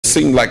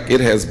seems like it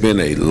has been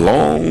a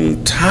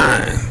long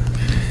time.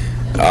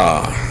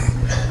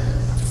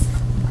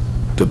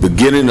 The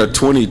beginning of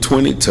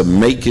 2020 to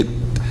make it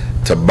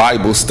to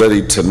Bible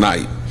study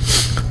tonight.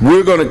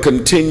 We're going to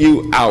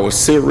continue our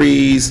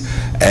series,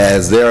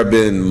 as there have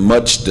been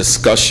much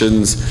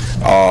discussions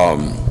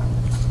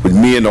with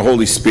me and the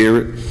Holy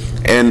Spirit,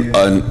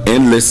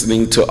 and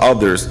listening to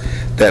others,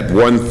 that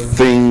one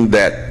thing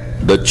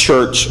that the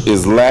church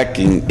is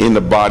lacking in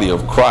the body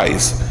of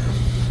Christ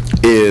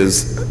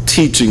is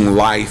teaching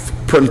life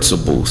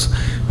principles.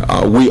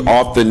 We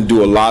often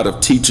do a lot of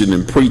teaching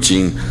and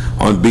preaching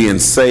on being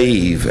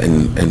saved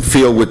and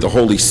filled with the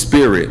Holy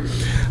Spirit,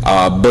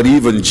 but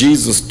even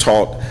Jesus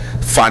taught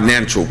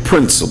financial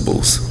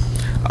principles.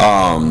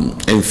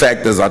 In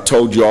fact, as I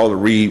told you all, to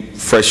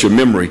refresh your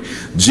memory,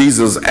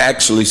 Jesus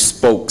actually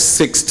spoke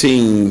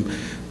 16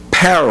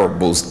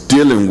 parables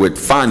dealing with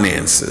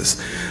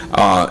finances.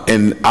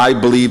 And I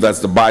believe,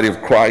 as the body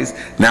of Christ,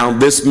 now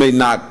this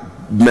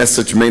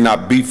message may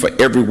not be for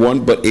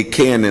everyone, but it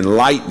can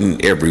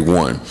enlighten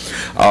everyone,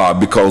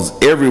 because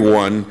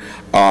everyone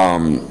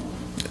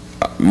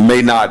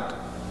may not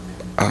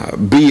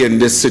be in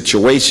this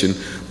situation,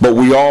 but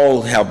we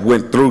all have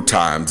went through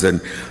times,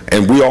 and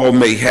we all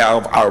may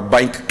have, our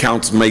bank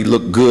accounts may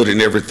look good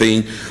and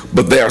everything,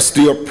 but there are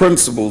still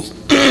principles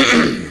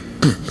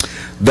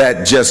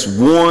that just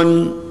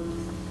one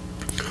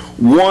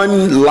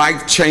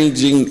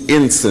life-changing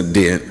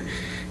incident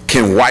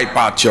can wipe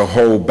out your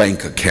whole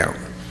bank account.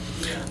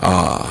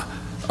 I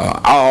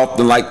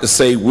often like to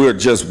say we're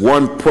just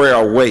one prayer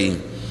away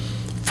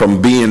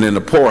from being in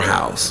the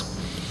poorhouse.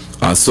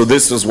 So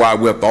this is why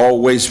we have to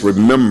always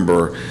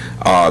remember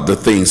the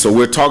things. So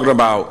we're talking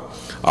about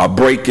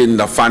breaking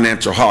the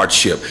financial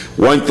hardship.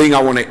 One thing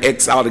I want to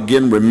X out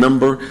again,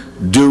 remember,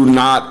 do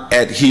not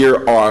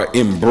adhere or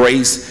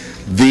embrace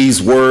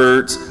these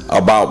words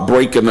about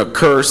breaking a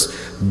curse,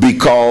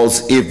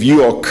 because if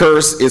you are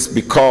cursed, it's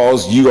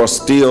because you are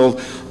still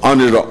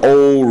under the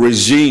old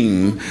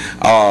regime.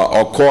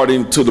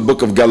 According to the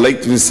book of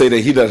Galatians, say that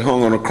he that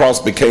hung on the cross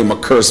became a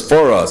curse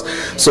for us.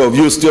 So if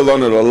you're still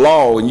under the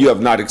law and you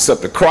have not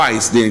accepted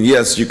Christ, then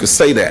yes, you could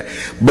say that.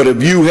 But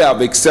if you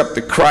have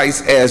accepted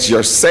Christ as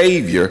your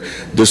Savior,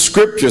 the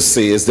scripture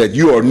says that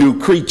you are a new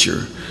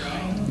creature.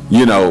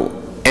 You know,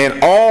 and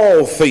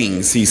all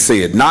things, he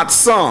said, not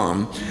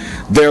some.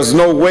 There's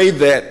no way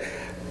that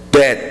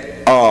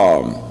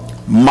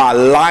my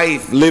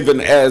life living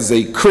as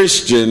a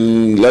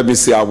Christian, let me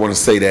see, I want to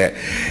say that,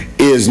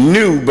 is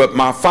new, but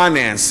my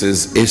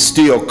finances is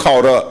still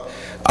caught up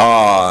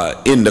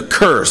in the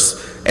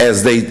curse,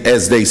 as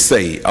they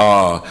say,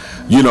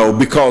 you know,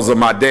 because of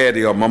my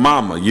daddy or my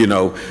mama, you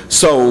know.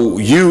 So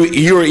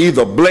you're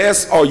either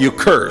blessed or you're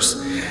cursed.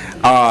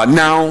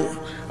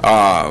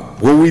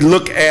 When we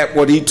look at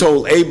what he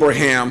told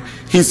Abraham,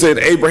 he said,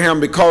 Abraham,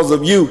 because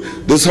of you,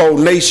 this whole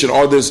nation,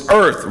 or this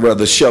earth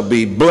rather, shall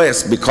be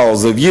blessed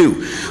because of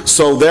you.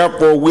 So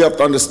therefore, we have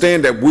to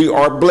understand that we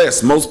are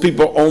blessed. Most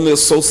people only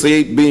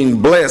associate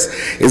being blessed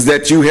is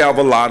that you have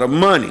a lot of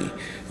money.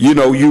 You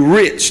know, you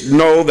rich.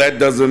 No, that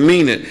doesn't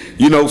mean it.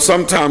 You know,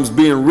 sometimes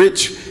being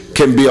rich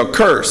can be a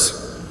curse.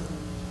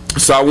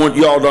 So I want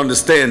you all to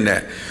understand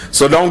that.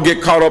 So don't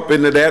get caught up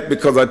into that,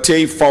 because I tell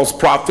you, false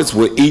prophets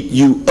will eat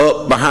you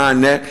up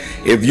behind that.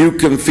 If you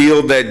can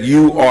feel that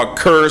you are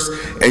cursed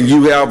and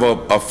you have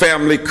a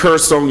family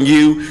curse on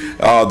you,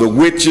 the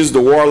witches,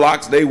 the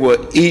warlocks, they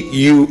will eat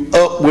you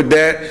up with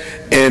that,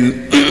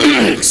 and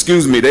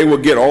excuse me, they will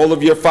get all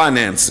of your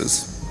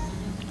finances.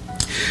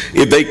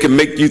 If they can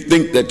make you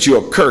think that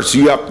you're cursed,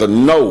 you have to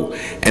know.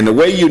 And the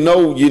way you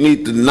know, you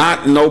need to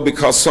not know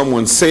because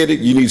someone said it.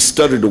 You need to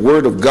study the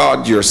Word of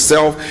God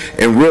yourself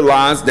and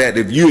realize that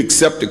if you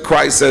accepted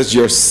Christ as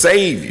your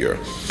Savior,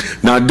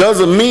 now it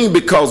doesn't mean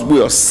because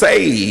we are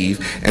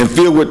saved and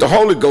filled with the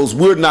Holy Ghost,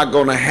 we're not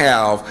going to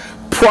have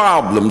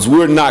problems.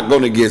 We're not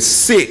going to get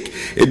sick.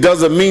 It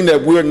doesn't mean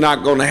that we're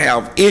not going to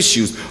have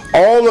issues.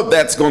 All of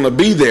that's going to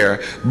be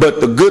there.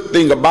 But the good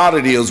thing about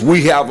it is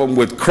we have them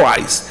with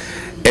Christ,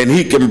 and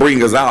he can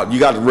bring us out. You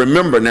got to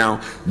remember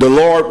now, the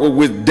Lord was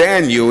with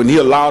Daniel, and he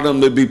allowed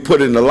him to be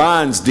put in the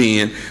lion's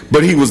den,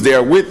 but he was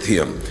there with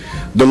him.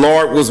 The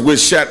Lord was with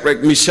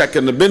Shadrach, Meshach,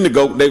 and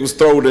Abednego. They was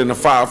thrown in a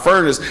fire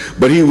furnace,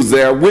 but he was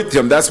there with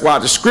him. That's why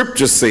the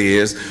scripture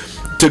says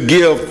to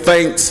give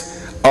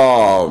thanks,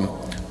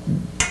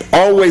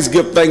 always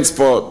give thanks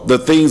for the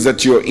things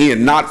that you're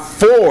in, not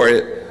for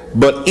it,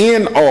 but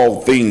in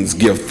all things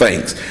give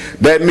thanks.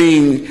 That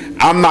means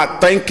I'm not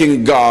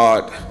thanking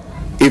God.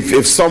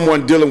 If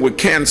someone dealing with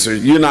cancer,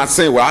 you're not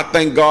saying, well, I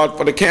thank God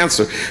for the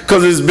cancer,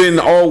 because it's been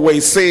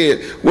always said,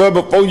 well,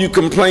 before you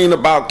complain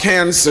about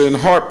cancer and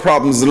heart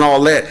problems and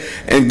all that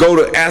and go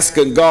to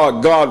asking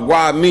God, God,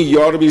 why me?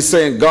 You ought to be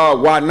saying, God,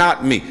 why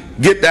not me?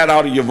 Get that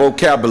out of your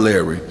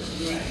vocabulary.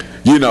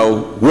 You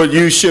know, what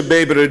you should be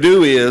able to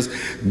do is,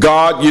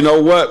 God, you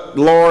know what,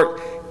 Lord,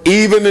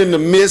 even in the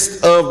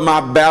midst of my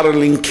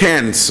battling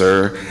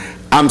cancer,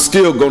 I'm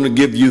still going to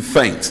give you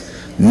thanks.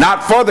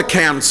 Not for the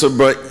cancer,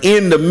 but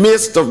in the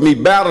midst of me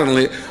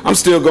battling it, I'm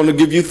still going to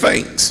give you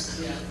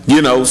thanks.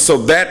 You know, so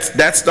that's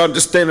the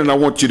understanding I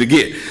want you to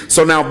get.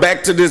 So now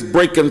back to this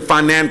breaking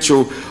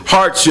financial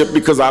hardship,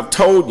 because I've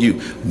told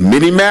you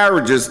many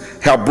marriages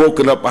have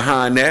broken up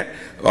behind that.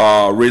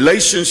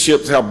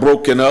 Relationships have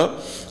broken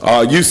up.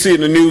 You see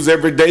in the news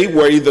every day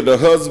where either the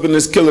husband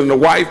is killing the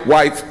wife,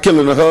 wife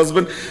killing the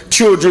husband,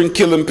 children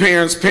killing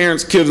parents,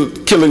 parents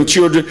killing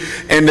children,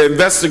 and the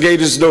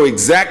investigators know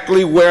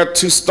exactly where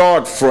to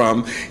start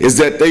from. Is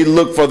that they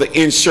look for the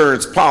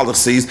insurance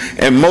policies,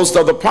 and most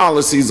of the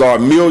policies are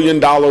 $1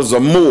 million or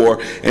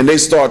more, and they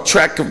start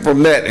tracking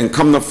from that, and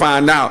come to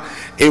find out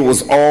it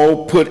was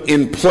all put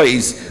in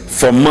place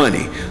for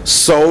money.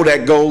 So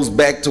that goes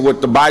back to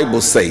what the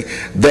Bible say,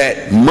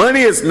 that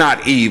money is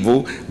not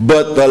evil,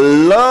 but the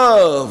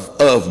love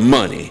of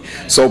money.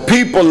 So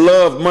people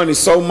love money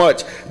so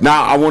much.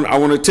 Now I want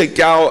to take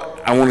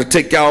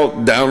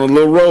y'all down a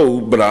little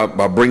road, but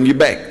I'll bring you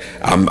back.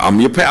 I'm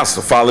your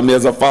pastor. Follow me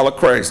as I follow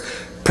Christ.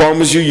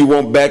 Promise you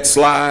won't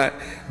backslide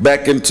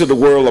back into the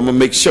world. I'm gonna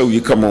make sure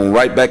you come on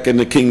right back in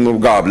the kingdom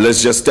of God. But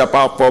let's just step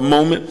out for a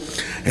moment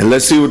and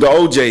let's see what the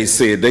OJs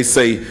said. They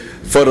say,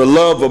 for the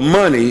love of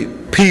money,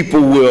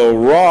 people will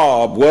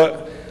rob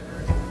what?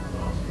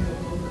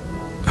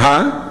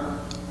 Huh?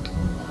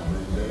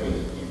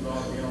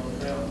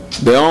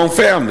 Their own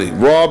family.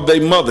 Rob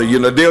their mother. You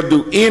know, they'll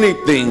do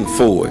anything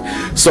for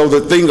it. So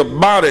the thing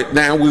about it,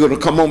 now we're going to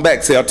come on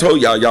back. See, I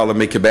told y'all will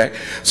make it back.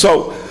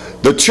 So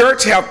the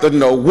church have to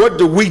know, what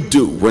do we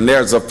do when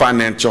there's a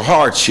financial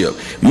hardship?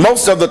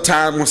 Most of the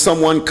time when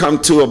someone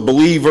comes to a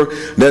believer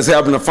that's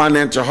having a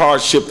financial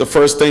hardship, the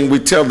first thing we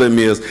tell them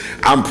is,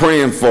 I'm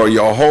praying for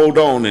you, or hold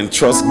on and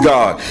trust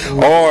God.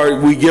 Or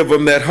we give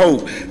them that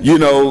hope. You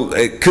know,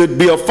 it could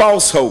be a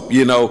false hope,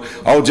 you know.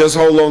 Oh, just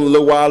hold on a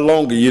little while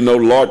longer. You know,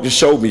 Lord, you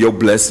showed me your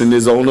blessing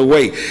is on the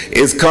way.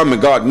 It's coming.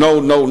 God,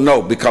 no, no,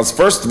 no. Because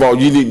first of all,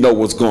 you need to know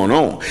what's going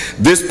on.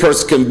 This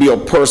person can be a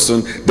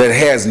person that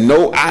has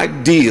no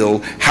idea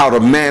how to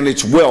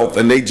manage wealth,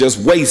 and they just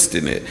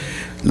wasting it.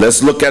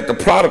 Let's look at the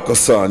prodigal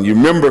son. You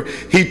remember,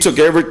 he took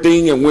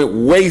everything and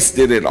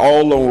wasted it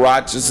all on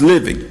righteous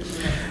living.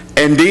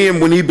 And then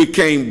when he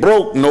became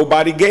broke,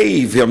 nobody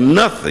gave him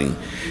nothing.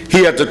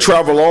 He had to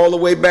travel all the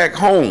way back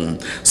home.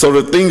 So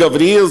the thing of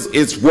it is,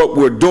 it's what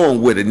we're doing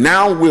with it.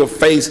 Now we're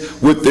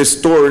faced with this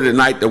story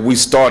tonight that we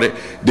started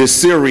this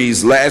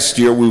series last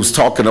year. We was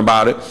talking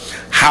about it,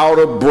 how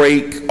to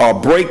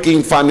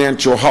breaking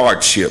financial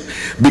hardship.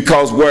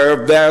 Because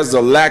where there's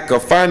a lack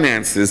of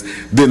finances,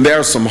 then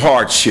there's some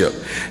hardship.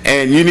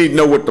 And you need to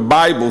know what the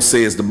Bible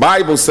says. The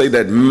Bible says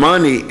that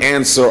money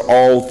answers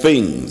all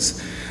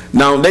things.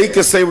 Now, they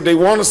can say what they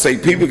want to say.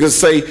 People can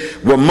say,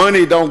 well,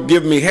 money don't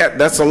give me happy.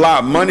 That's a lie.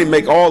 Money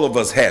make all of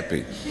us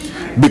happy.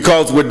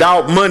 Because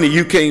without money,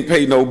 you can't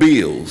pay no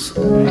bills.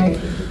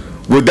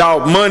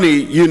 Without money,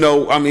 you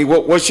know, I mean,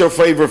 what's your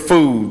favorite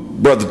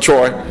food, Brother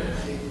Troy?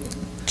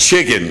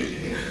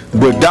 Chicken.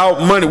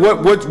 Without money,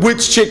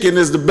 which chicken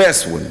is the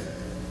best one?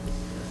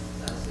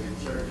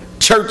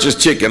 Church's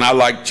chicken. I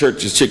like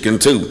Church's chicken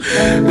too.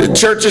 The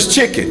Church's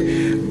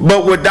chicken.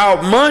 But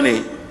without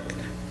money,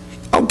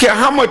 I don't care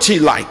how much he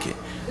like it.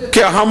 I don't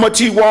care how much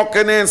he walk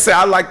in there and say,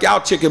 I like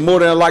y'all chicken more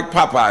than I like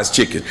Popeye's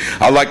chicken.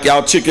 I like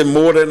y'all chicken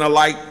more than I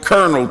like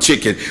Colonel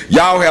chicken.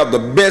 Y'all have the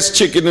best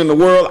chicken in the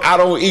world. I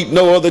don't eat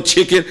no other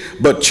chicken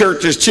but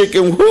Church's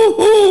chicken.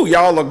 Woo-hoo,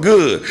 y'all are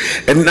good.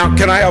 And now,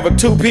 can I have a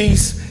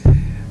two-piece?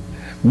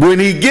 When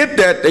he get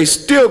that, they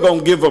still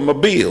gonna give him a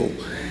bill.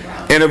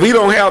 And if he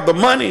don't have the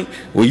money,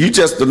 well, you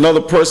just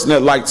another person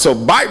that likes. So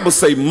Bible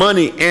say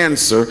money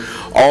answer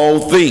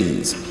all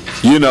things.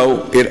 You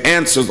know, it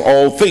answers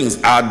all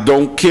things. I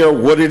don't care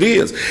what it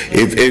is.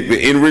 If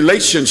in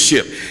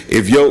relationship,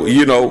 if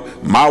you know,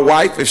 my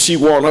wife, if she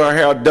want her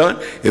hair done,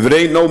 if it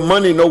ain't no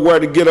money nowhere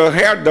to get her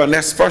hair done,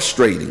 that's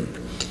frustrating.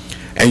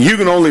 And you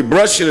can only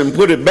brush it and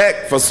put it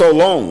back for so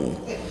long.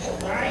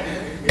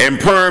 And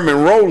perm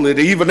and roll it.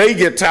 Even they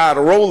get tired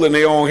of rolling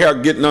their own hair,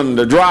 getting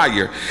under the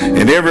dryer,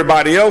 and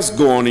everybody else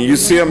going, and you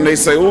see them, they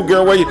say, oh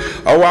girl, where you?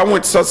 Oh, I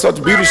went to such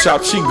a beauty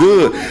shop, she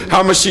good.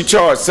 How much she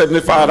charge?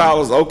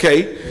 $75.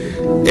 Okay.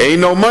 Ain't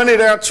no money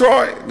there,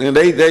 Troy. And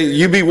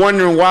you be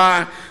wondering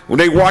why when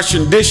they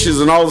washing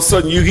dishes and all of a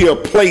sudden you hear a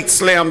plate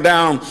slam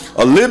down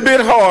a little bit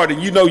hard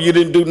and you know you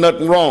didn't do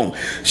nothing wrong.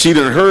 She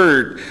done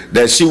heard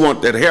that she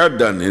want that hair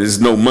done and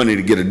there's no money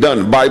to get it done.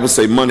 The Bible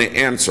say money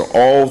answer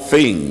all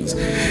things.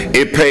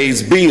 It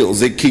pays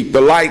bills. It keep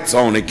the lights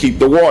on. It keep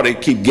the water.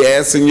 It keep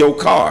gas in your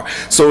car.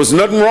 So there's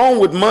nothing wrong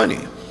with money.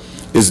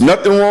 There's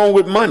nothing wrong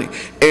with money.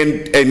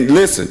 And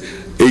listen,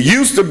 it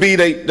used to be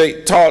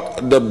they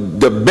taught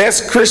the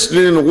best Christian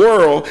in the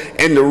world,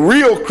 and the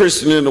real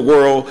Christian in the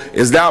world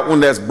is that one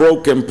that's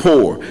broke and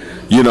poor.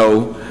 You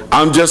know,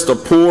 I'm just a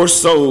poor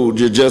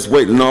soldier just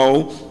waiting.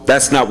 No,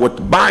 that's not what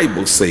the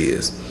Bible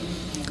says.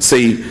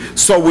 See,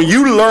 so when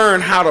you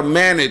learn how to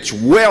manage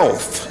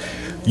wealth,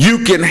 you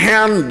can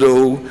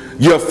handle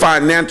your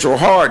financial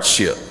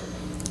hardship.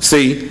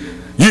 See,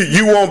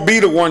 you won't be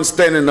the one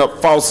standing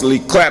up falsely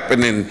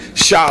clapping and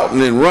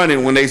shouting and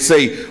running when they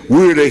say,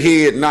 we're the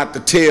head, not the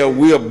tail,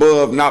 we're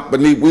above, not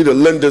beneath, we're the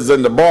lenders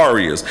and the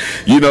borrowers.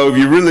 You know, if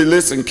you really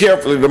listen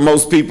carefully to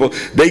most people,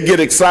 they get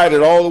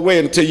excited all the way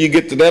until you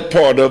get to that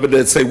part of it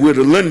that say we're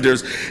the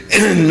lenders,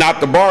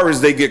 not the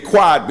borrowers. They get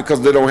quiet because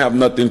they don't have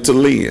nothing to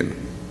lend.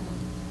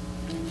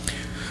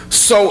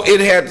 So it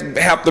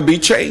have to be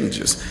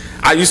changes.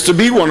 I used to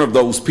be one of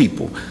those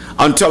people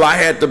until I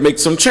had to make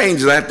some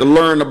changes. I had to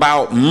learn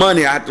about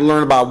money. I had to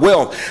learn about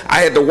wealth. I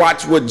had to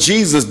watch what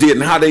Jesus did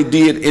and how they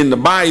did in the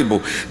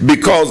Bible,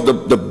 because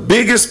the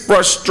biggest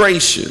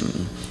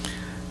frustration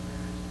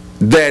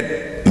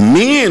that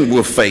men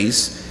will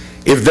face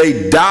if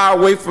they die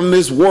away from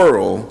this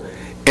world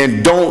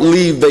and don't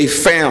leave their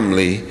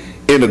family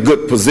in a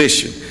good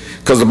position.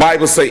 Because the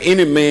Bible say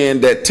any man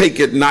that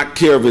taketh not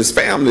care of his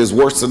family is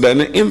worse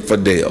than an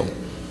infidel.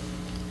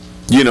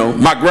 You know,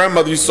 my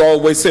grandmother used to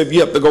always say, if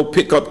you have to go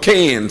pick up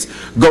cans,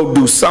 go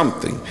do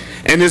something.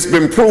 And it's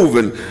been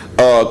proven.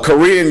 A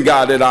Korean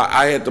guy that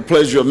I had the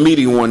pleasure of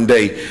meeting one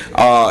day,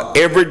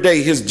 every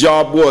day his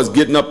job was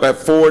getting up at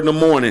 4 in the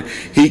morning.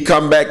 He'd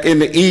come back in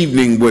the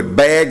evening with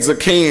bags of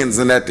cans,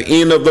 and at the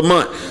end of the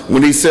month,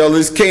 when he sell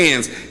his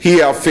cans, he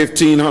have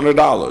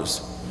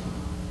 $1,500.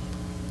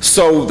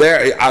 So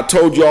there, I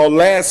told you all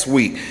last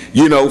week,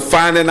 you know,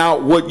 finding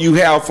out what you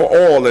have for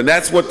oil. And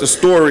that's what the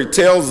story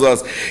tells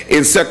us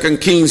in 2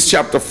 Kings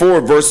chapter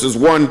 4, verses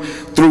 1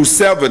 through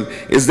 7,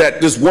 is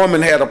that this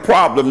woman had a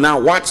problem. Now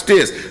watch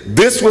this.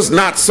 This was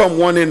not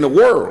someone in the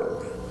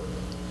world.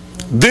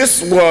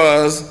 This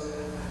was,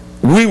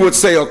 we would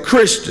say, a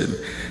Christian.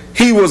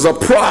 He was a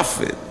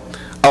prophet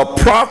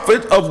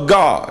of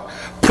God,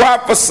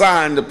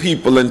 prophesying to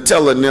people and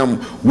telling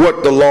them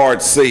what the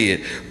Lord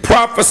said,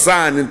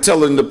 prophesying and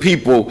telling the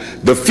people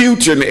the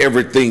future and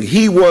everything.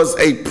 He was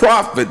a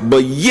prophet,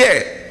 but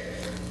yet,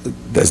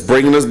 that's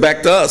bringing us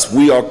back to us.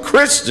 We are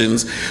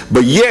Christians,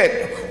 but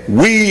yet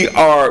we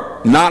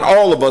are, not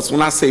all of us,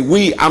 when I say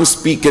we, I'm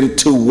speaking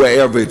to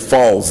wherever it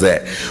falls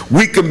at.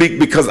 We can be,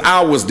 because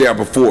I was there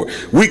before,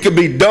 we can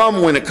be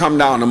dumb when it comes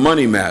down to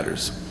money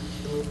matters.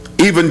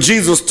 Even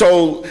Jesus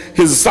told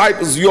his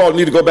disciples, you all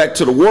need to go back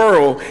to the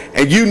world,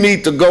 and you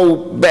need to go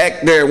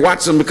back there and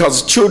watch them,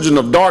 because children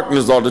of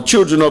darkness, or the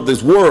children of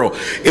this world,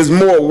 is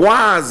more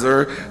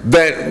wiser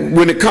that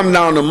when it comes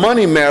down to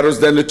money matters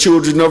than the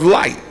children of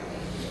light.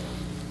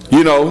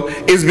 You know,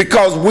 it's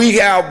because we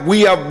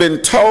have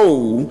been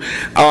told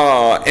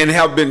and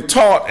have been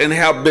taught and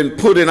have been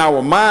put in our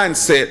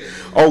mindset,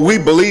 oh, we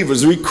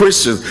believers, we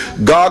Christians,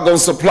 God gonna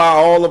supply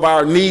all of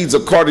our needs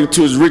according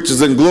to his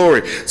riches and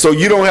glory. So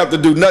you don't have to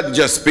do nothing,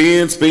 just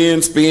spend,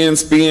 spend, spend,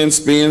 spend,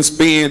 spend,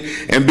 spend,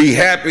 and be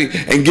happy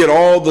and get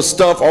all the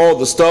stuff, all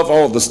the stuff,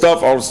 all the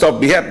stuff, all the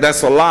stuff, be happy.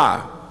 That's a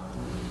lie.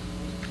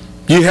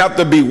 You have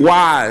to be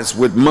wise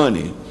with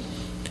money,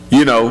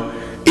 you know.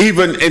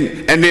 Even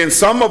and then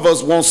some of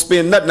us won't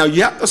spend nothing. Now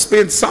you have to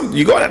spend something.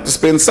 You're gonna have to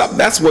spend something.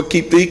 That's what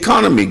keeps the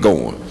economy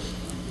going.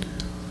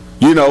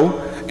 You know,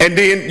 and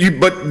then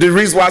but the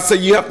reason why I say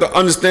you have to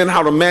understand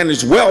how to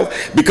manage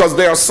wealth, because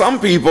there are some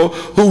people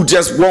who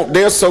just won't,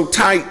 they're so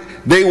tight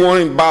they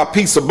won't even buy a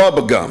piece of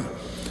bubble gum.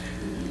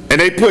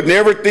 And they putting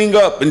everything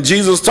up, and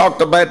Jesus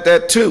talked about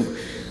that too.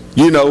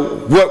 You know,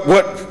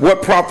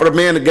 what profit a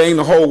man to gain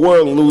the whole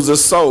world and lose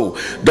his soul?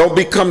 Don't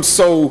become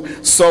so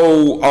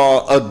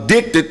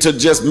addicted to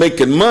just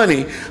making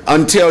money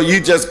until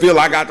you just feel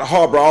I got to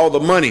harbor all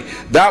the money.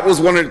 That was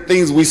one of the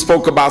things we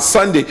spoke about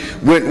Sunday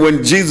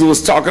when Jesus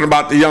was talking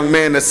about the young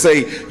man that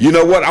say, you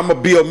know what, I'm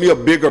gonna build me a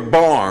bigger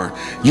barn,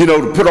 you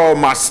know, to put all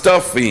my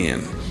stuff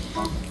in.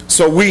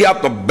 So we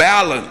have to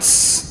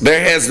balance. There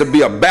has to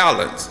be a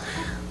balance.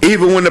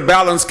 Even when the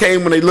balance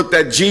came, when they looked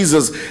at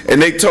Jesus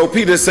and they told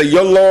Peter, say,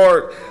 your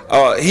Lord,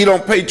 he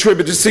don't pay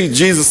tribute to see.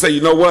 Jesus said,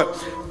 you know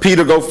what?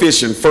 Peter, go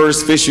fishing.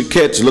 First fish you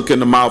catch, look in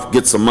the mouth,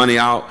 get some money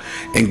out,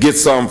 and get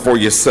some for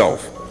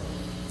yourself.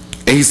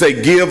 And he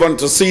said, give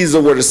unto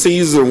Caesar what is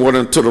Caesar, and what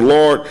unto the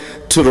Lord,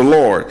 to the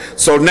Lord.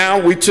 So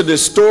now we to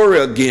this story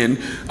again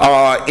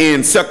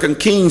in 2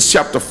 Kings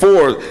chapter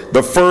 4,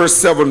 the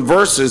first 7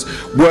 verses,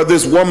 where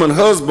this woman's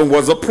husband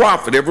was a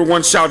prophet.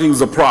 Everyone shout, he was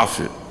a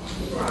prophet.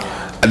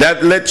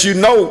 That lets you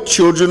know,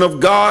 children of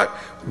God,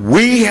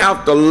 we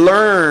have to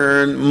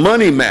learn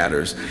money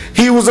matters.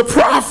 He was a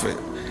prophet,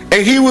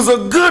 and he was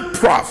a good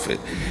prophet.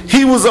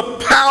 He was a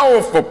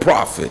powerful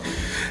prophet,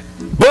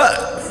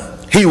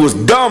 but he was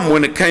dumb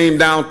when it came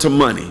down to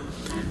money.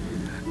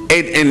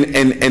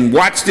 And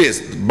watch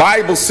this. The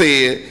Bible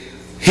said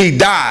he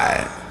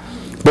died,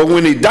 but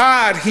when he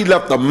died, he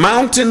left a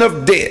mountain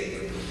of debt.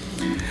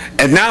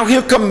 And now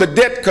here come the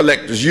debt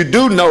collectors. You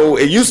do know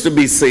it used to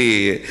be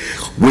said,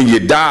 when you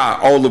die,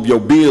 all of your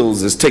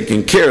bills is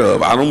taken care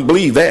of. I don't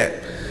believe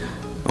that.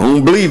 I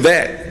don't believe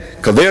that.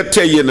 Because they'll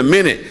tell you in a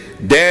minute,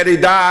 Daddy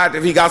died,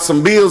 if he got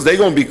some bills, they're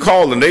going to be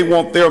calling. They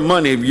want their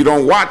money. If you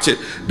don't watch it,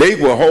 they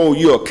will hold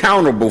you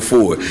accountable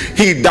for it.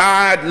 He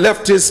died,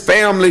 left his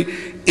family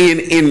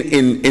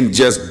in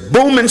just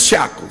booming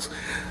shackles.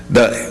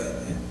 The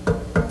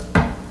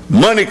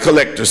money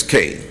collectors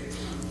came.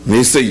 And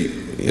they say,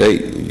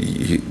 hey,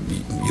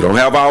 you don't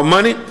have our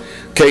money?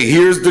 Okay,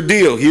 here's the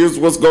deal. Here's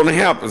what's going to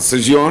happen.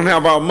 Since you don't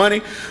have our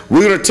money,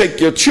 we're going to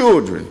take your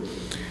children.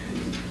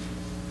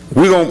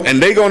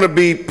 And they're going to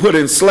be put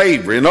in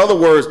slavery. In other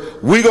words,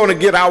 we're going to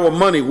get our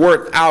money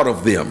worth out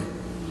of them.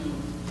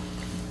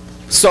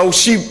 So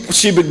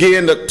she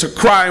began to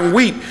cry and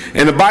weep.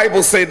 And the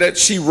Bible says that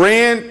she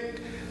ran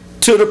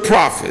to the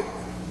prophet.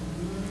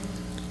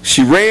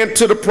 She ran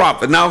to the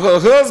prophet. Now her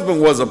husband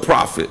was a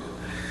prophet.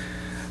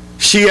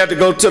 She had to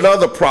go to the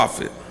other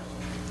prophet.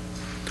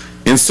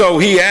 And so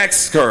he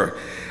asked her,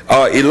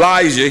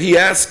 Elijah, he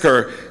asked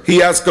her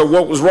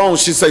what was wrong.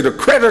 She said, the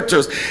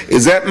creditors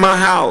is at my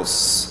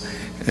house.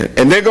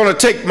 And they're going to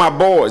take my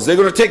boys. They're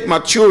going to take my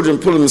children,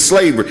 put them in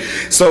slavery.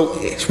 So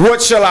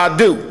what shall I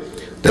do?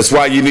 That's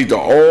why you need to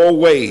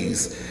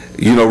always,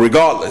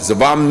 regardless.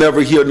 If I'm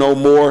never here no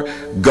more,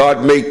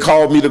 God may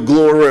call me to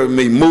glory, or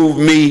may move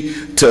me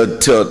to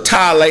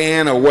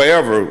Thailand or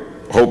wherever.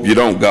 Hope you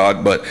don't,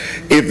 God. But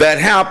if that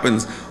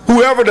happens,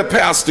 whoever the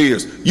pastor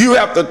is, you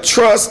have to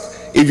trust.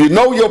 If you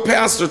know your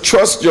pastor,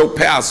 trust your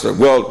pastor.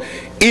 Well,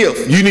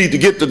 if you need to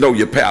get to know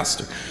your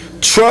pastor,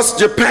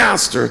 trust your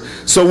pastor.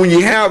 So when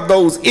you have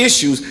those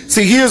issues,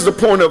 see, here's the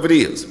point of it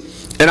is,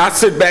 and I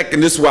sit back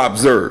and this is what I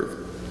observe.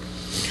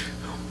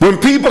 When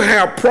people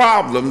have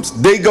problems,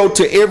 they go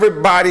to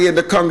everybody in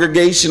the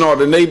congregation or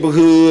the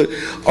neighborhood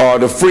or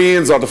the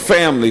friends or the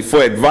family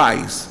for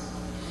advice.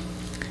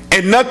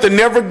 And nothing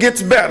ever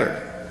gets better.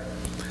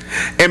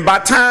 And by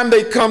the time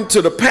they come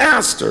to the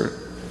pastor,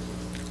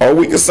 or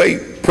we can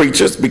say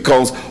preachers,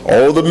 because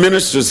all the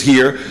ministers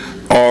here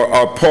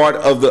are part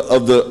of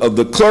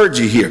the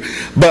clergy here.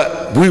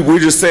 But we're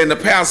just saying the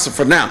pastor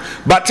for now.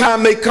 By the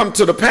time they come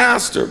to the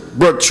pastor,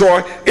 Brother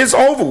Troy, it's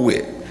over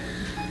with.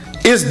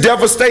 It's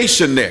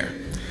devastation there.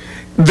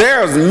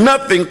 There's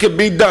nothing can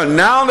be done.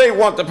 Now they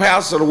want the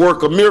pastor to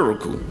work a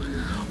miracle.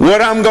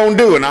 What I'm going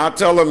to do? And I'll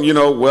tell them,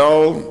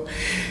 well,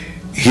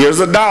 here's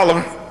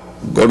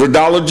 $1. Go to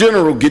Dollar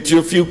General, get you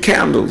a few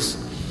candles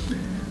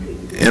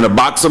and a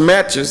box of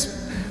matches.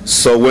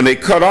 So when they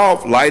cut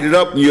off, light it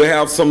up and you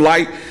have some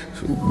light.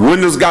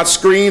 Windows got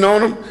screen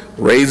on them,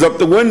 raise up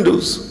the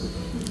windows.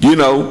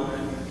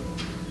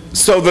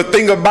 So the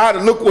thing about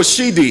it, look what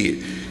she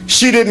did.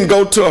 She didn't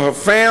go to her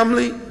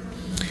family.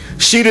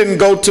 She didn't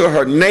go to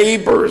her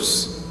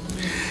neighbors.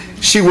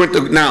 She went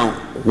to, now,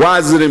 why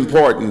is it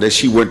important that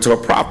she went to a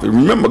prophet?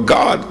 Remember,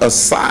 God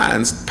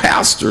assigns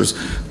pastors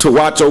to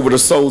watch over the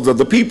souls of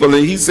the people.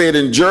 And he said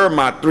in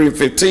Jeremiah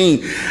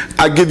 3:15,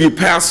 I give you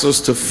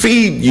pastors to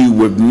feed you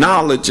with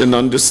knowledge and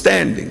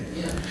understanding.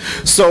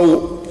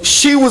 So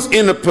she was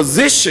in a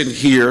position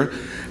here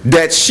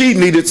that she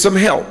needed some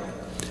help.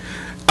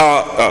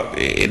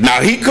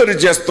 Now, he could have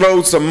just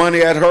thrown some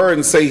money at her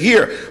and say,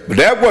 here, but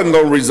that wasn't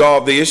going to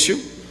resolve the issue.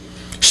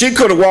 She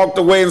could have walked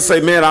away and say,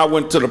 man, I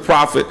went to the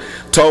prophet,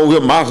 told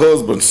him my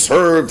husband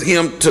served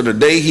him to the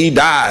day he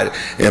died,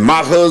 and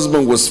my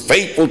husband was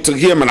faithful to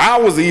him, and I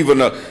was even,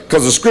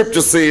 because the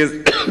scripture says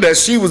that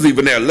she was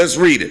even there. Let's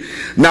read it.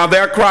 Now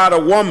there cried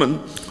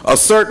a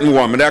certain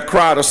woman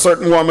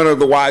of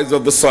the wives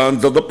of the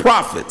sons of the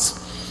prophets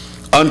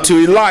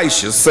unto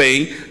Elisha,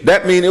 saying,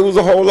 that means it was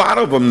a whole lot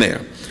of them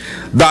there.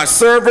 Thy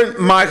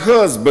servant, my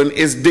husband,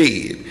 is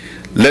dead.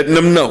 Letting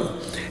them know.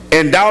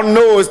 And thou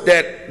knowest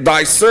that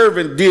thy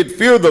servant did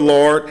fear the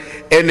Lord,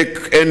 and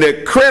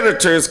the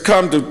creditors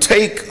come to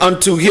take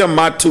unto him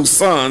my 2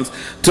 sons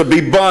to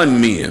be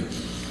bondmen.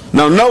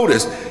 Now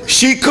notice,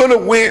 she could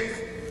have went,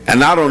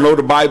 and I don't know,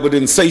 the Bible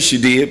didn't say she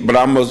did, but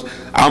I'm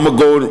gonna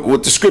go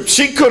with the script.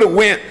 She could have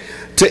went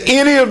to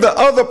any of the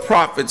other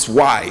prophets'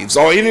 wives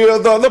or any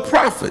of the other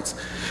prophets.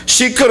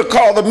 She could have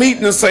called a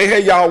meeting and say, hey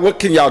y'all, what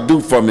can y'all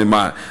do for me?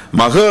 My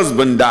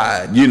husband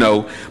died,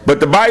 But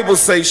the Bible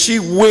says she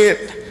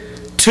went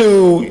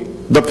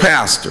to the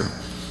pastor,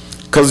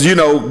 because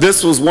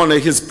this was one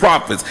of his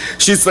prophets.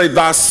 She said,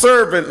 thy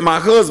servant, my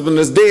husband,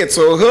 is dead.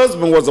 So her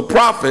husband was a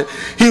prophet.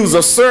 He was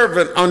a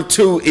servant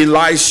unto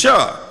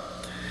Elisha.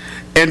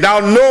 And thou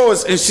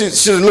knowest, and she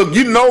said, look,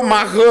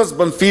 my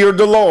husband feared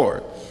the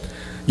Lord,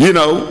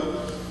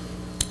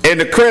 and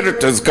the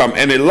creditors come.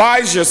 And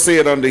Elijah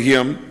said unto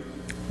him,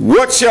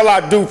 what shall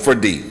I do for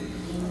thee?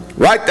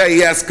 Right there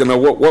he asking her,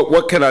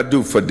 what can I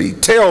do for thee?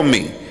 Tell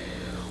me,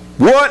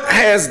 what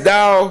hast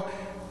thou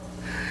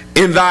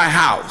in thy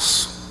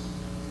house?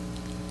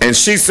 And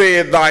she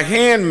said, thy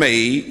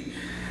handmaid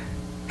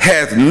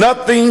had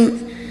not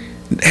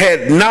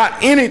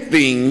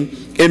anything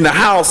in the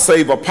house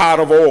save a pot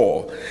of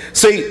oil.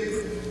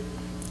 See,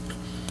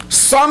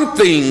 some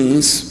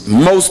things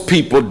most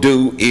people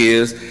do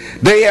is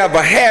they have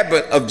a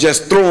habit of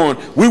just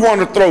we want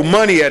to throw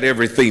money at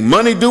everything.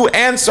 Money do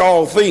answer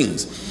all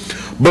things.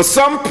 But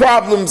some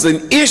problems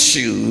and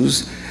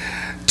issues,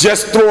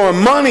 just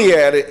throwing money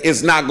at it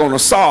is not going to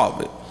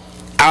solve it.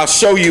 I'll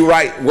show you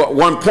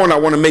one point I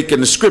want to make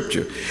in the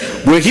scripture.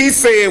 When he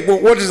said,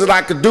 well, what is it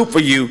I could do for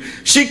you?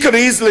 She could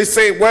easily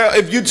say, well,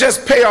 if you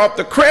just pay off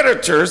the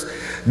creditors,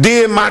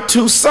 then my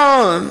 2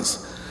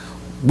 sons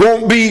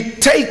won't be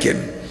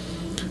taken.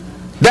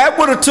 That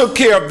would have took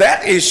care of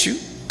that issue,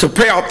 to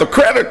pay off the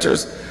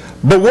creditors.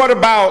 But what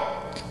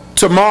about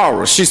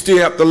tomorrow. She still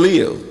have to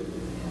live.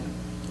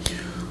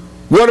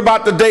 What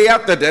about the day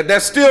after that?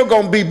 There's still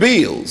going to be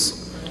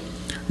bills.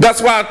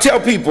 That's why I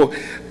tell people,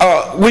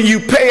 when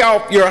you pay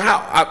off your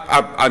house,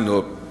 I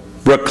know,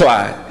 Brother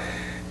Clyde,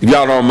 if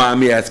y'all don't mind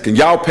me asking,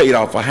 y'all paid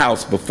off a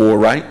house before,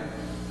 right?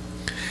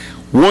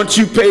 Once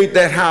you paid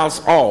that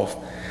house off,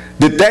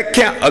 did that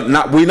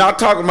count? We're not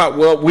talking about,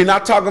 well, we're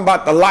not talking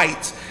about the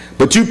lights,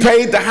 but you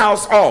paid the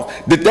house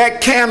off. Did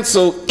that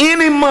cancel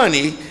any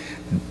money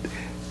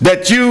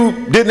that you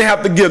didn't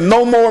have to give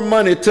no more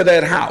money to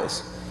that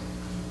house?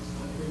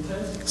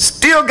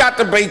 Still got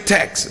to pay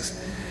taxes.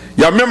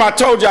 Y'all remember I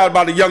told y'all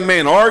about a young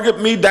man argued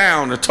me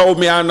down and told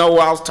me I know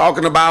what I was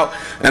talking about,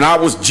 and I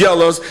was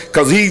jealous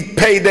because he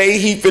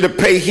finna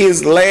pay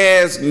his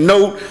last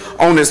note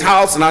on his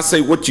house, and I say,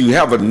 what you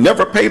have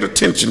never paid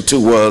attention to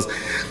was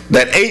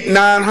that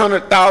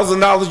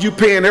 $800,000-$900,000 you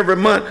paying every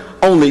month,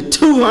 only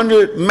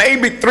 $200,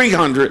 maybe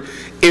 $300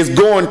 is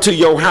going to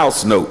your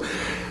house note.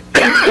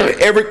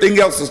 Everything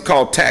else is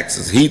called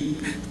taxes.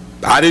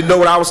 I didn't know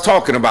what I was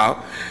talking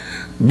about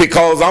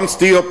because I'm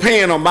still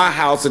paying on my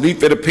house and he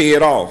finna pay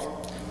it off.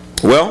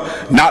 Well,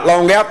 not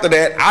long after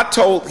that, I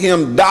told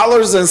him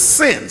dollars and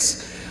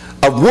cents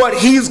of what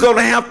he's going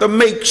to have to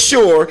make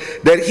sure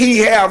that he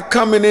have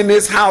coming in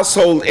his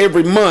household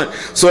every month,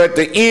 so at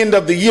the end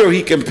of the year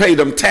he can pay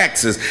them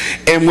taxes.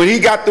 And when he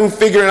got through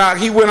figuring out,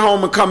 he went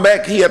home and come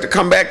back. He had to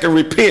come back and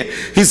repent.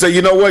 He said,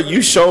 you know what,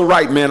 you sure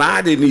right, man,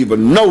 I didn't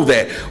even know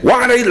that.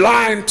 Why they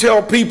lie and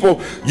tell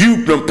people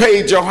you done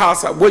paid your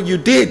house? Well, you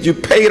did. You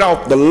paid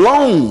off the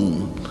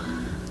loan.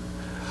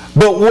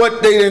 But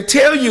what they didn't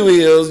tell you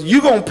is you're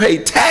going to pay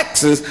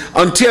taxes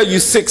until you're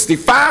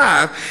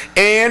 65.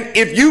 And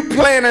if you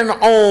planning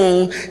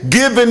on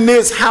giving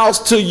this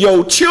house to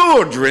your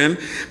children,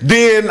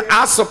 then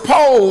I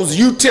suppose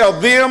you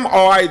tell them,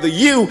 or either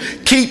you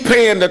keep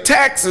paying the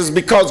taxes,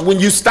 because when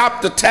you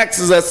stop the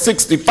taxes at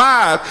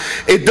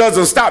 65, it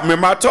doesn't stop.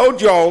 Remember I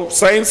told y'all,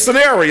 same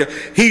scenario.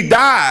 He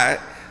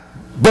died,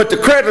 but the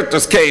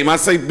creditors came. I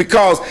say,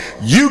 because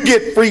you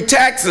get free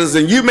taxes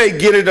and you may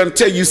get it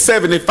until you're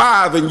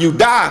 75 and you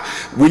die.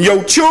 When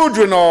your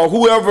children or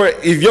whoever,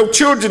 if your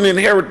children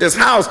inherit this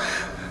house,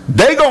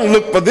 they gonna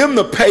look for them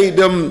to pay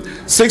them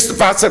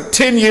 65,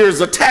 10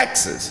 years of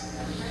taxes.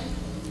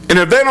 And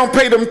if they don't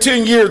pay them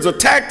 10 years of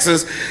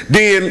taxes,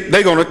 then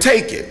they're gonna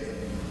take it.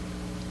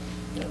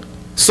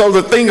 So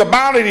the thing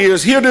about it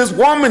is, here this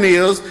woman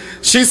is,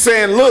 she's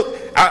saying, look,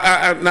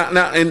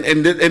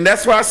 and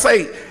that's why I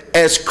say,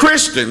 as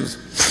Christians,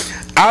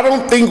 I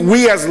don't think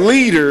we as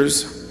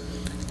leaders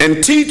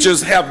and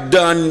teachers have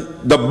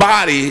done the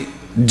body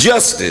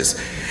justice.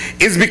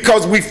 It's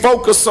because we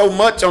focus so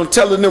much on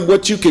telling them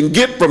what you can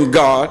get from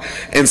God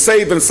and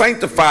save and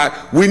sanctify.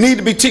 We need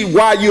to be teaching,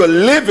 while you're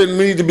living,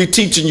 we need to be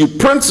teaching you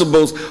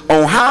principles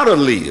on how to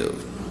live.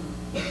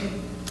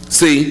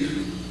 See,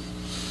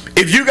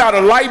 if you got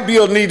a light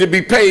bill need to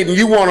be paid and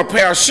you want a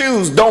pair of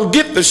shoes, don't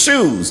get the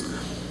shoes.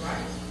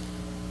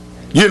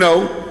 You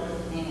know,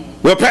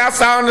 well,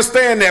 Pastor, I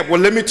understand that.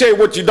 Well, let me tell you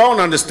what you don't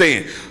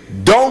understand.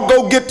 Don't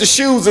go get the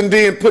shoes and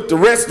then put the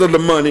rest of the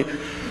money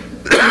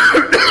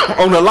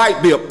on the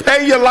light bill.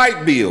 Pay your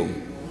light bill.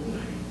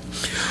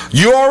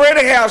 You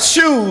already have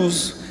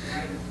shoes,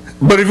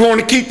 but if you want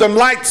to keep them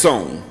lights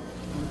on,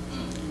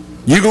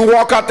 you can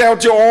walk out there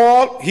with your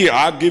oil. Here,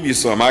 I'll give you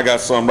some. I got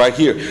some right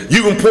here.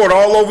 You can pour it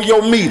all over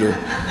your meter.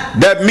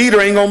 That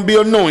meter ain't going to be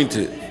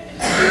anointed.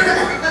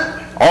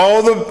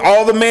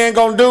 All the man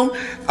gonna do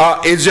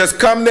is just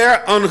come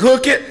there,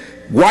 unhook it,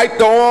 wipe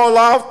the oil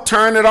off,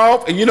 turn it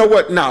off, and you know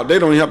what? No, they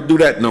don't have to do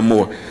that no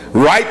more.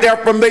 Right there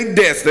from their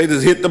desk, they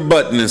just hit the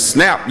button and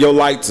snap, your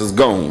lights is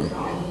gone.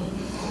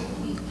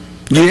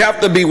 You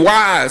have to be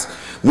wise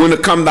when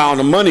it comes down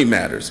to money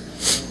matters.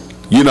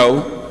 You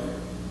know,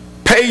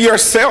 pay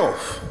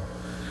yourself.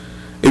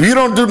 If you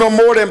don't do no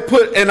more than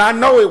put, and I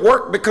know it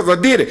worked because I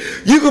did it,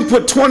 you can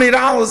put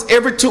 $20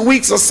 every 2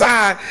 weeks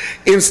aside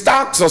in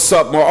stocks or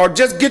something, or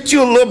just get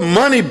you a little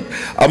money,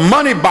 a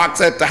money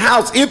box at the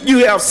house if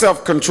you have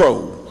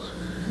self-control.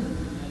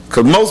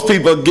 Because most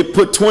people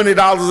put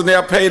 $20 in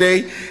their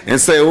payday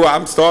and say, oh,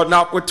 I'm starting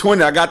off with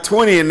 20. I got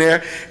 20 in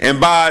there. And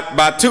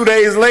by 2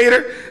 days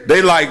later,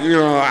 they like, you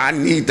know, I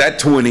need that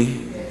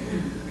 20.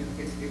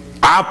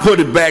 I'll put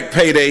it back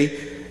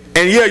payday.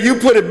 And yeah, you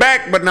put it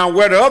back, but now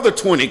where the other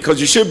 20? Because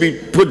you should be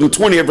putting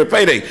 20 every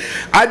payday.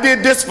 I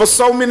did this for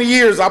so many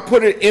years. I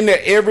put it in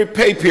there every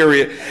pay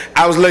period.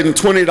 I was letting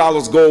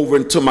 $20 go over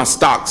into my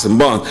stocks and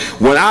bonds.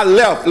 When I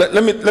left,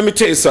 let me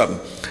tell you something.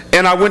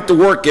 And I went to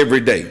work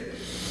every day.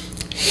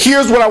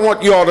 Here's what I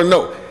want you all to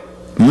know.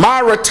 My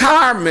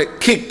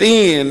retirement kicked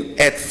in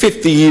at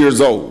 50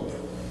 years old.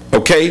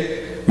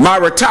 Okay? My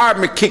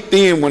retirement kicked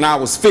in when I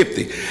was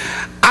 50.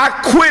 I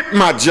quit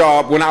my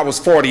job when I was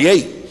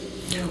 48.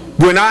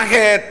 When I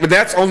had, but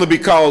that's only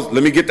because,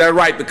 let me get that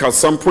right, because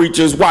some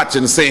preachers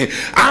watching and saying,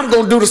 I'm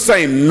going to do the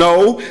same.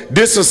 No,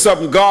 this is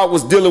something God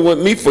was dealing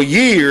with me for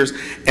years,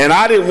 and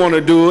I didn't want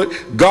to do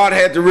it. God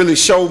had to really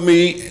show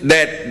me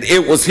that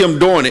it was him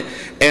doing it.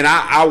 and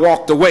I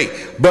walked away.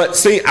 But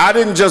see, I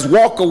didn't just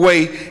walk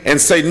away and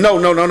say, no,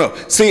 no, no, no.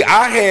 See,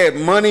 I had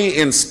money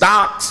in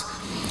stocks.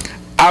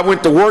 I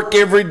went to work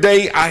every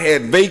day. I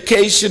had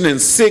vacation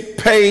and sick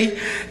pay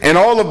and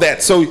all of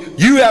that. So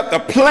you have to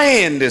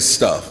plan this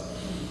stuff.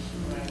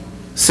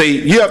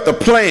 See, you have to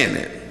plan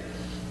it.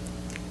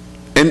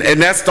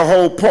 And that's the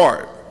whole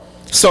part.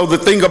 So the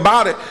thing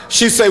about it,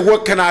 she said,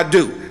 what can I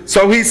do?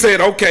 So he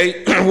said,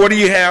 okay, what do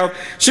you have?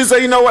 She said,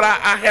 you know what,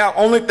 I have,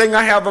 only thing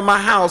I have in my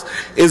house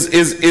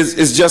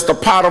is just a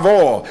pot of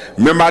oil.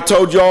 Remember I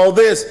told you all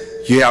this?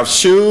 You have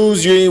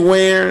shoes you ain't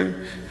wearing.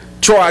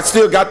 Troy, I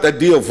still got that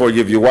deal for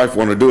you if your wife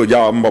want to do it.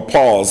 Y'all, I'm going to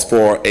pause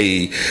for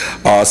a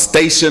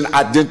station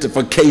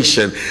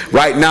identification.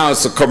 Right now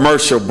it's a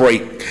commercial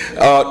break.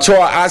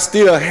 Troy, I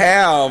still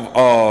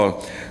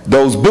have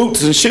those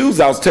boots and shoes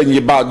I was telling you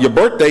about. Your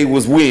birthday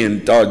was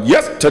when?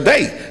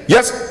 Today.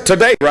 Yes,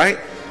 today, right?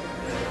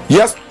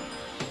 Yes.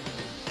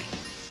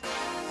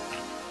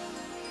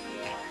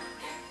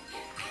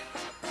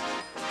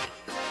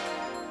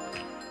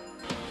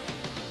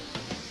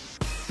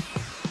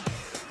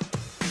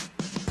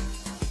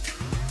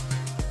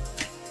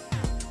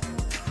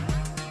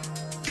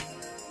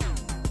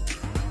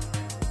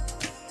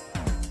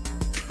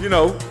 You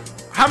know,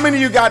 how many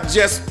of you got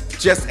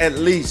just at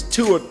least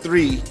 2 or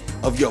 3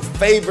 of your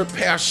favorite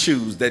pair of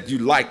shoes that you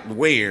like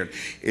wearing?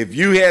 If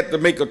you had to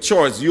make a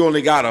choice, you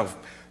only got a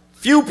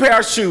few pair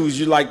of shoes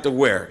you like to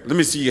wear. Let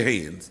me see your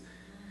hands.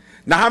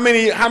 Now, how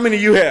many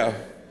you have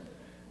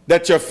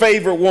that your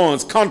favorite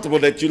ones, comfortable,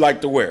 that you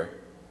like to wear?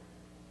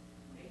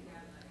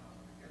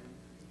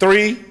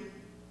 3,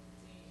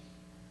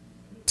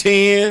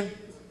 10,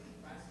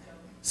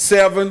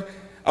 7.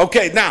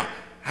 Okay, now,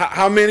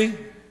 how many?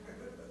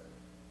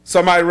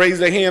 Somebody raise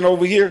their hand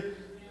over here.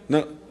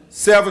 No,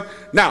 7.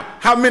 Now,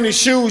 how many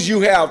shoes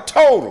you have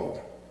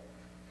total?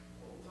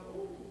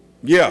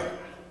 Yeah.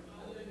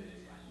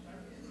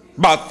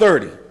 About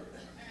 30.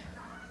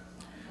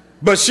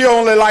 But she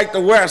only like to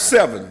wear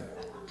 7.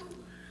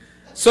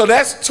 So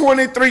that's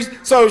 23.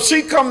 So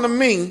she come to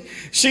me.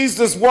 She's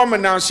this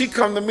woman now. She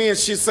come to me and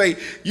she say,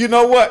 you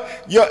know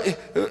what?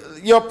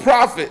 Your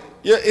prophet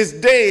is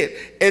dead.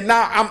 And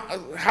now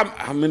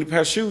how many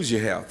pair of shoes you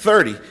have?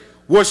 30.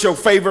 What's your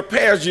favorite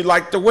pairs you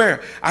like to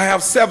wear? I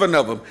have 7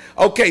 of them.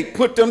 Okay,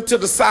 put them to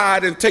the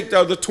side and take the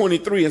other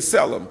 23 and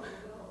sell them.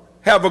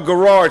 Have a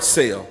garage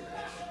sale.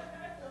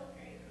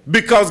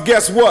 Because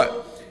guess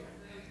what?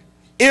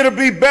 It'll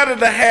be better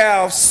to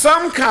have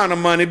some kind of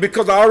money,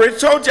 because I already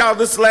told y'all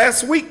this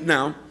last week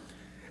now.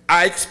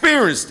 I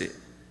experienced it.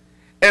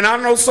 And I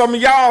know some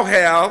of y'all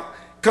have,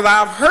 because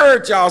I've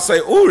heard y'all say,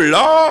 oh,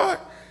 Lord,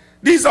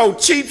 these old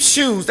cheap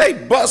shoes, they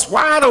bust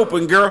wide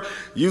open, girl.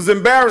 You was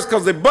embarrassed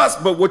because they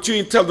bust, but what you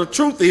didn't tell the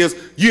truth is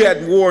you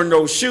hadn't worn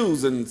those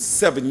shoes in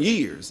 7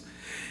 years.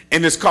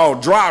 And it's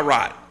called dry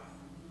rot.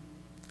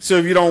 So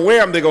if you don't wear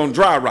them, they're going to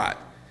dry rot.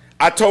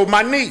 I told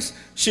my niece,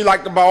 she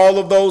liked to buy all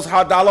of those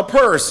 $100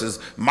 purses,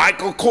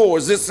 Michael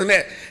Kors, this and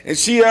that. And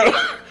she had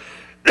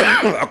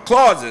a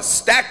closet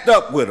stacked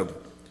up with them.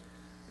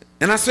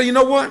 And I said, you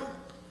know what?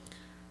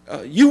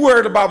 You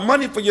worried about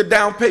money for your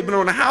down payment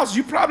on the house.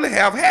 You probably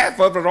have half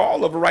of it or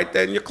all of it right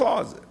there in your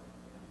closet.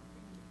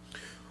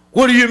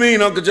 What do you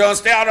mean, Uncle John?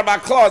 Stay out of my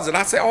closet.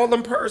 I say, all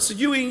them purses,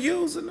 you ain't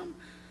using them.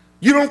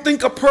 You don't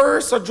think a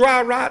purse or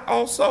dry rot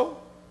also?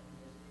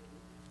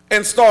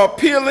 And start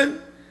peeling.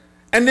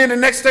 And then the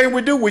next thing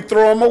we do, we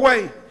throw them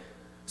away.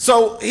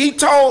 So he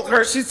told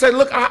her, she said,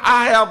 look,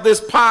 I have this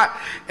pot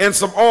and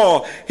some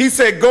oil. He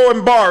said, go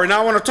and borrow. And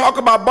I want to talk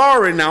about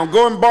borrowing now.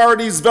 Go and borrow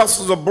these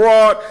vessels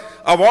abroad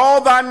of all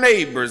thy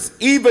neighbors,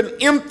 even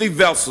empty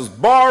vessels,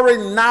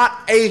 borrowing not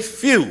a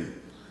few.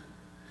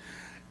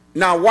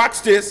 Now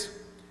watch this.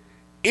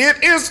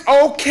 It is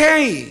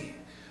okay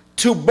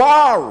to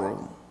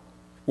borrow,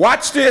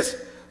 watch this,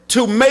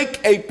 to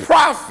make a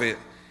profit,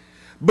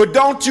 but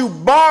don't you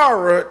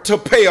borrow to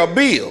pay a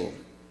bill.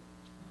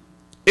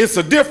 It's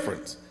a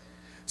difference.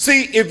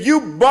 See, if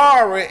you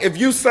borrow, if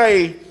you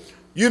say,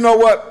 you know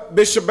what,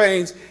 Bishop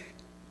Baines,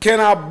 can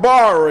I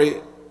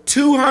borrow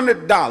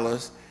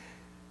 $200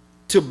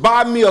 to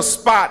buy me a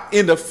spot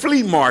in the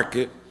flea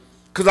market,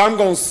 because I'm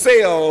going to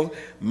sell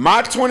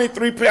my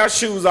 23 pair of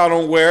shoes I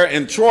don't wear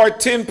and Troy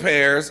 10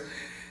 pairs,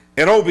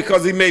 and oh,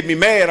 because he made me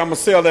mad, I'm going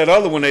to sell that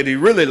other one that he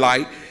really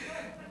liked,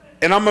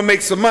 and I'm going to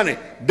make some money.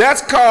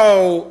 That's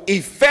called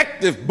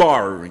effective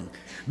borrowing,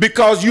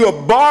 because you're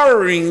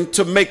borrowing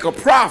to make a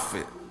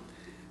profit.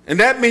 And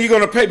that means you're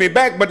going to pay me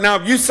back. But now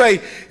if you say,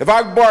 if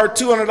I borrow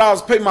 $200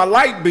 to pay my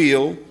light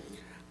bill,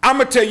 I'm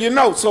going to tell you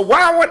no. So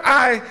why would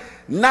I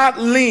not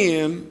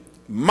lend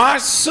my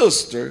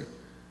sister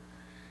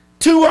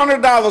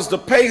 $200 to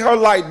pay her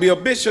light bill?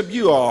 Bishop,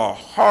 you are a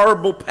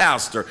horrible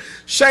pastor.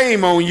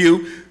 Shame on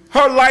you.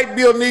 Her light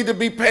bill need to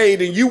be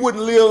paid, and you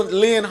wouldn't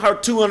lend her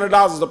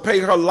 $200 to pay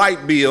her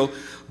light bill,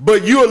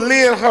 but you'll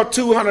lend her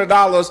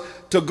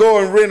 $200 to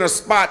go and rent a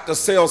spot to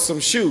sell some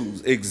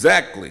shoes.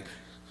 Exactly.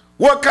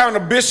 What kind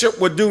of bishop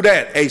would do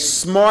that? A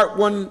smart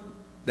one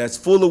that's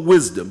full of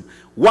wisdom.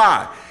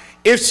 Why?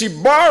 if she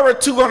borrowed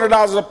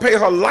 $200 to pay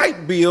her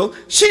light bill,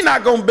 she's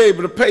not going to be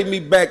able to pay me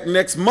back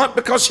next month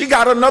because she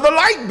got another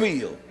light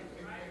bill.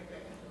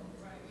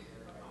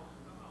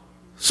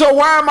 So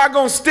why am I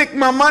going to stick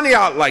my money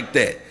out like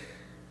that?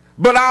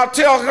 But I'll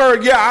tell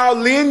her, yeah, I'll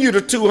lend you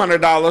the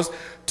 $200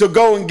 to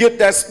go and get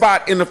that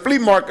spot in the flea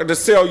market to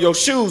sell your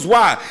shoes.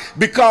 Why?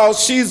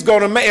 Because she's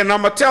going to make, and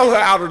I'm going to tell her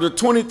out of the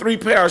 23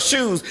 pair of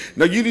shoes,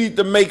 now you need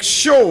to make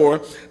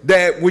sure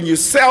that when you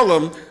sell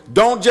them,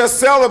 don't just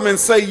sell them and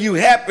say you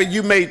happy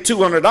you made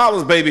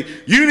 $200, baby.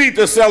 You need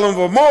to sell them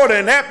for more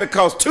than that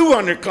because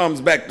 $200 comes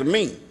back to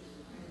me.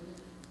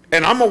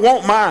 And I'm going to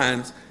want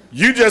mine.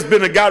 You just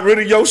been and got rid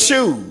of your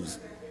shoes.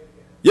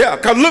 Yeah,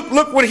 because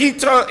look what he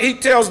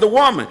tells the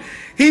woman.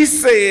 He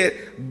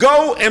said,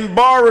 go and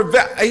borrow,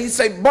 he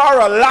said,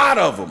 borrow a lot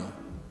of them.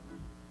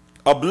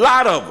 A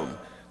lot of them.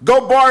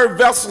 Go borrow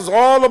vessels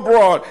all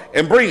abroad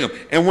and bring them.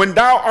 And when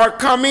thou art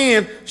come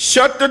in,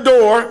 shut the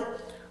door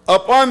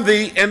upon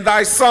thee and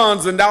thy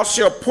sons, and thou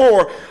shalt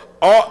pour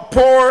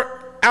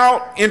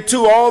out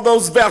into all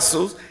those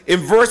vessels,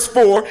 in verse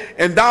 4,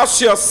 and thou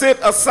shalt set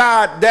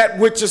aside that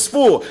which is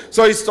full.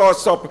 So he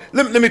starts talking.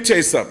 Let me tell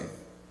you something.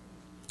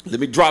 Let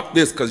me drop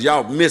this because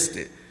y'all missed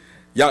it.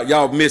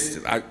 Y'all missed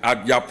it.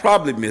 Y'all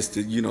probably missed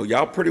it. You know,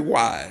 y'all pretty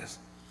wise.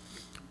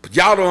 But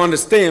y'all don't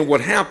understand what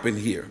happened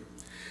here.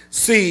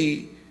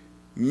 See,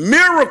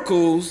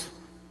 miracles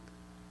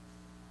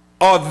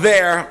are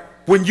there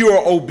when you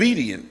are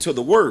obedient to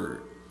the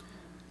word.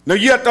 Now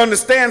you have to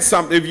understand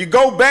something. If you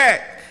go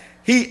back,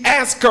 he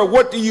asked her,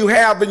 what do you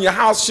have in your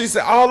house? She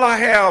said, all I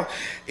have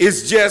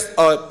is just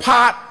a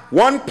pot,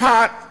 one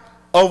pot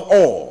of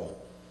oil.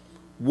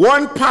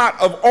 One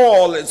pot of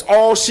oil is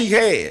all she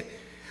had.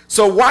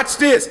 So watch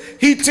this.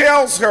 He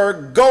tells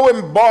her, go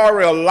and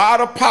borrow a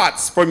lot of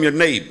pots from your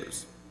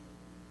neighbors.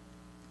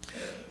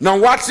 Now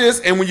watch this.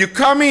 And when you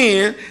come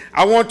in,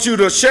 I want you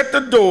to shut the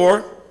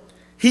door.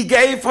 He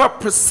gave her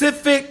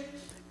specific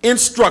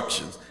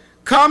instructions.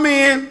 Come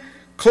in,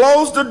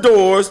 close the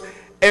doors,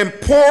 and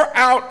pour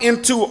out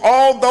into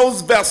all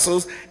those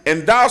vessels,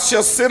 and thou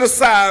shalt set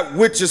aside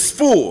which is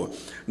full.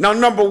 Now,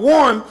 number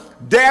one,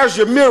 there's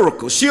your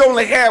miracle. She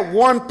only had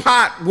one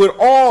pot with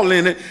oil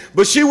in it,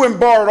 but she went and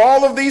borrowed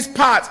all of these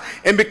pots,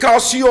 and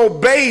because she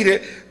obeyed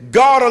it,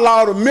 God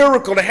allowed a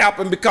miracle to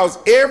happen because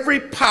every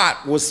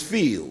pot was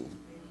filled.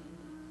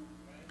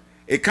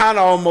 It kind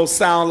of almost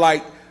sounds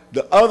like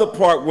the other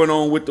part went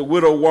on with the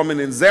widow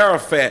woman in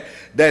Zarephath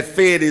that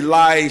fed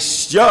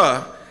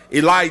Elijah.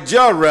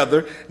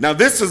 Now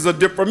this is a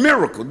different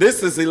miracle.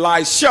 This is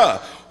Elisha,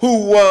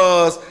 who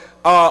was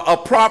a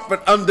prophet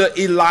under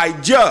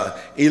Elijah.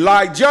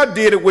 Elijah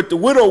did it with the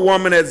widow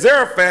woman at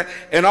Zarephath,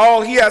 and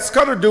all he asked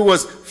her to do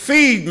was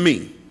feed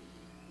me.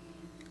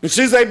 And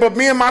she said, but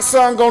me and my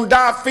son gonna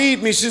die,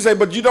 feed me. She said,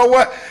 but you know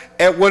what?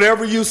 At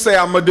whatever you say,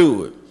 I'm gonna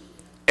do it.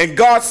 And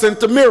God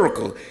sent a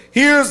miracle.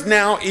 Here's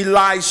now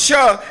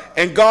Elisha,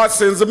 and God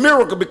sends a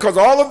miracle because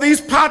all of these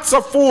pots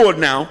are full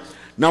now.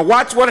 Now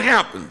watch what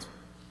happens.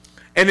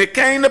 And it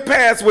came to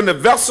pass when the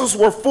vessels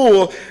were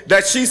full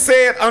that she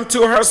said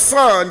unto her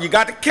son, you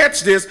got to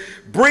catch this,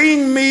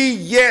 bring me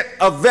yet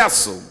a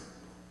vessel.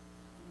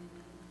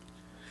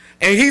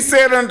 And he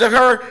said unto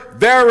her,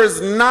 there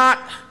is not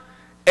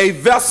a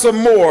vessel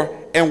more.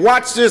 And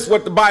watch this,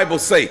 what the Bible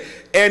say.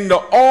 And the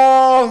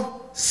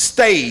oil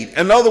stayed.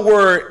 In other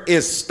words,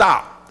 it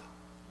stopped.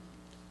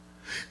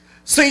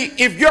 See,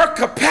 if your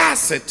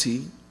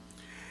capacity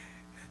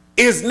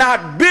is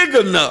not big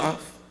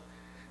enough,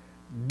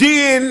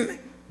 then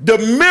the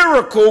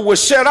miracle will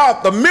shut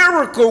off. The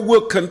miracle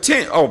will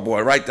continue. Oh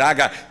boy, right there.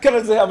 Can I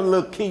just have a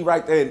little key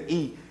right there and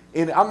E?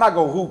 And I'm not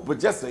gonna hoop, but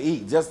just an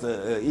E, just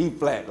a E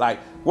flat, like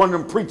one of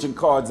them preaching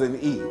cards in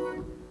E.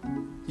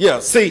 Yeah,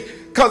 see,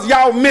 because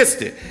y'all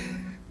missed it.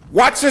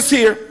 Watch this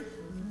here.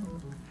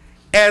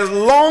 As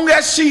long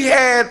as she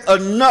had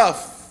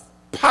enough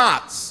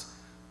pots,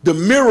 the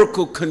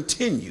miracle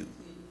continued.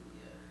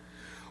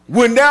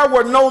 When there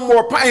were no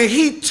more pots, and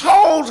he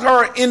told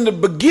her in the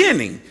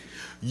beginning,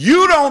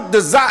 you don't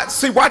desire,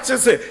 see, watch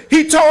this here.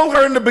 He told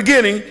her in the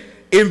beginning,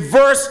 in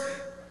verse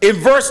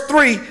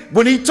 3,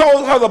 when he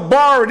told her to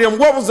borrow them,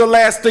 what was the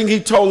last thing he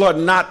told her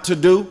not to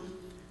do?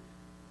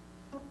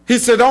 He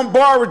said, don't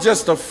borrow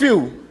just a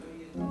few.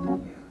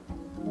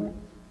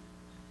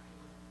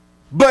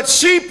 But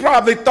she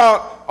probably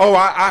thought, oh,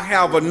 I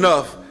have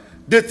enough.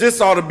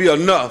 This ought to be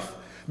enough.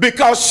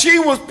 Because she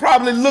was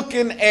probably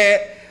looking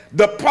at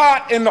the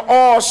pot and the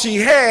oil she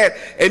had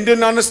and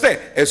didn't understand.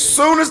 As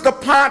soon as the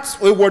pots,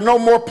 there were no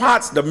more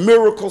pots, the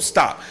miracle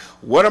stopped.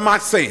 What am I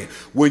saying?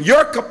 When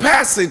your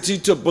capacity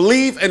to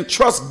believe and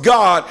trust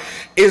God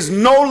is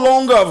no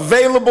longer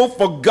available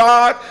for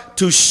God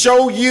to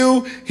show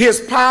you his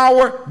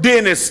power,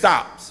 then it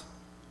stops.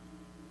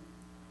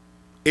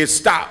 It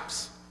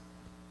stops.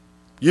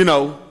 You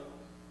know.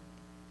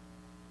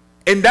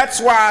 And that's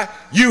why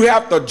you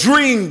have to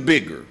dream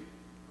bigger.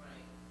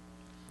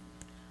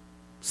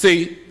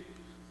 See?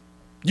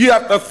 You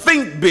have to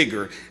think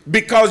bigger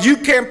because you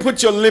can't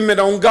put your limit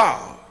on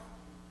God.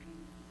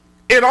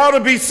 It ought to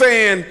be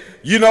saying,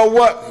 you know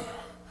what?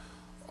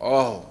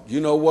 Oh,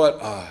 you know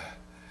what?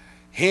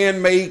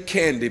 Handmade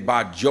Candy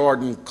by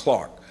Jordan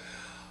Clark.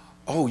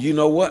 Oh, you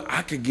know what?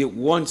 I could get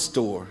one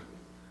store.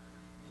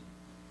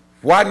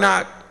 Why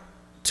not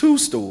 2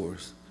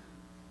 stores?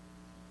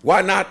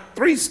 Why not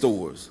 3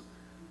 stores?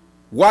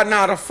 Why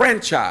not a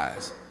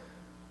franchise?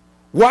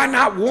 Why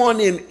not one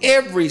in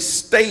every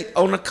state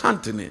on the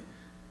continent?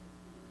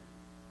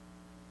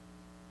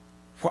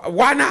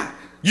 Why not?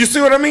 You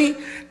see what I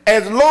mean?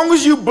 As long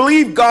as you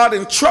believe God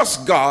and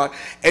trust God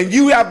and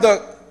you have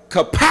the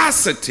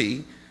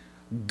capacity,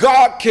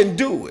 God can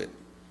do it.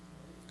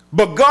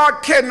 But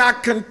God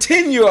cannot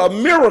continue a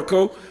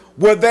miracle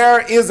where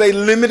there is a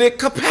limited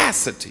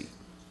capacity.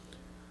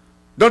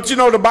 Don't you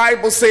know the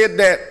Bible said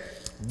that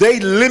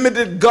they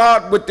limited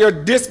God with their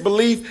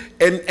disbelief,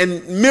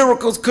 and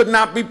miracles could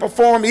not be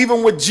performed?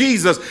 Even with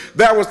Jesus,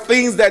 there were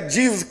things that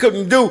Jesus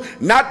couldn't do.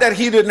 Not that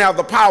he didn't have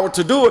the power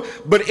to do it,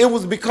 but it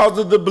was because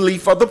of the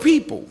belief of the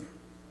people.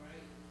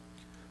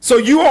 So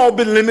you all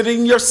been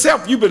limiting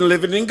yourself. You've been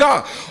limiting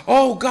God.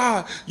 Oh,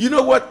 God, you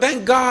know what?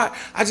 Thank God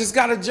I just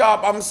got a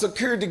job. I'm a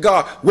security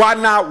guard. Why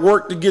not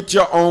work to get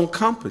your own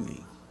company?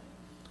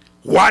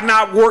 Why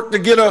not work to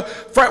get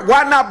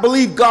why not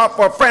believe God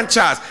for a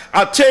franchise?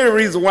 I'll tell you the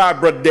reason why,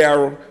 Brother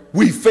Darrell,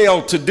 we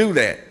failed to do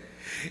that.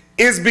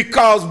 It's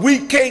because we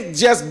can't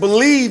just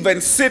believe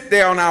and sit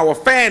there on our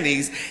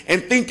fannies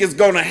and think it's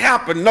going to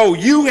happen. No,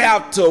 you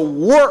have to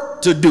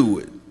work to do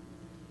it.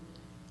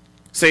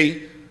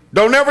 See?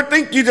 Don't ever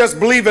think you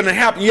just believe in it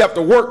happen. You have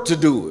to work to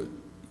do it.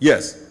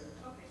 Yes. Okay,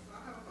 so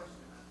I have a question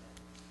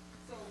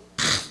about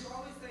that. So you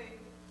always say,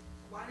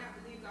 why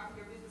not believe God for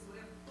your business,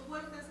 whatever. But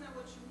what if that's not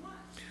what you want?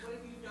 What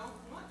if you don't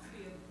want to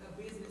be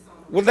a business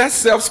owner? Well, that's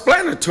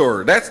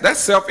self-explanatory. That's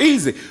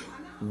self-easy.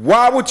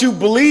 Why would you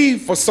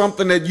believe for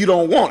something that you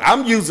don't want?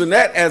 I'm using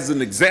that as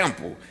an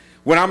example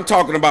when I'm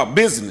talking about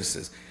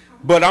businesses.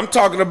 But I'm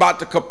talking about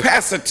the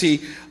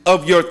capacity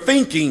of your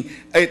thinking.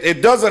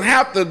 It doesn't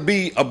have to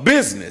be a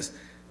business.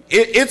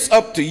 It's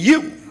up to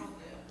you,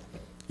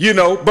 you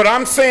know. But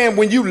I'm saying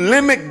when you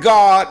limit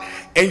God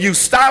and you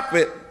stop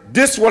it,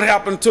 this is what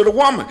happened to the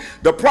woman.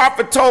 The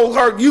prophet told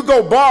her, you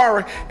go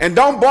borrow, and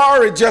don't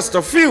borrow just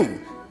a few.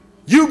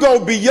 You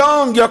go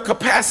beyond your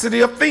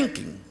capacity of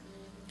thinking.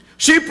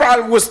 She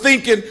probably was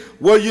thinking,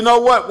 well, you know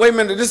what? Wait a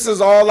minute, this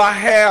is all I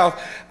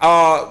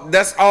have.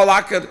 That's all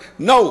I could.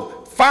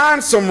 No,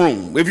 find some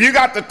room. If you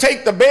got to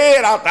take the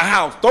bed out the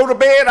house, throw the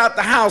bed out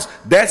the house,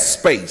 that's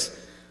space.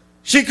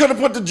 She could have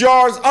put the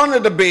jars under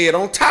the bed,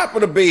 on top of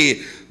the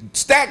bed,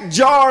 stacked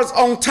jars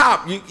on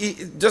top,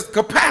 just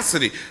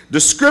capacity. The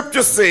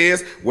scripture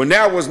says when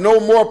there was no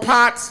more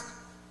pots,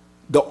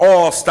 the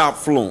oil stopped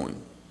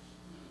flowing.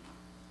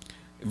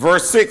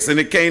 Verse 6, and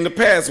it came to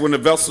pass when the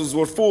vessels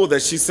were full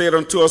that she said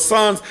unto her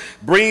sons,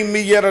 bring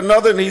me yet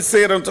another. And he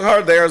said unto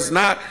her, there is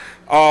not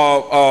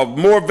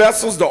more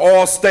vessels. The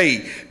oil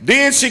stayed.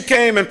 Then she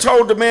came and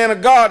told the man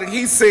of God, and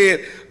he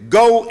said,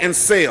 go and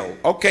sell.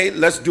 Okay,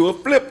 let's do a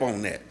flip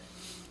on that.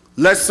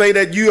 Let's say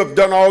that you have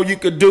done all you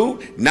could do.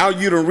 Now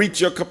you done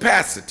reach your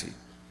capacity.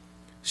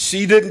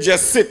 She didn't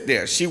just sit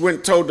there. She went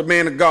and told the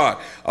man of God,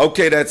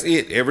 okay, that's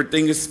it.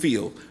 Everything is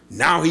filled.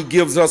 Now he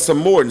gives us some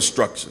more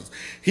instructions.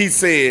 He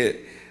said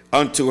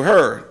unto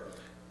her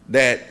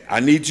that I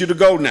need you to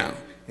go now.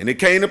 And it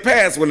came to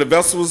pass when the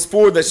vessel was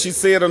full that she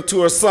said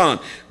unto her son,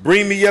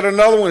 bring me yet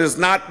another one. It's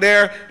not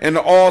there, and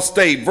the oil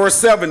stayed. Verse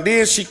 7,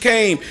 then she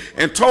came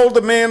and told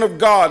the man of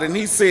God, and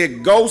he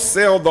said, go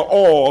sell the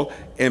oil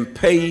and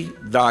pay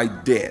thy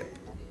debt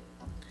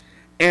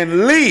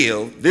and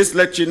live. This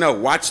lets you know,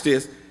 watch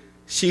this,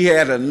 she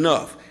had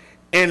enough.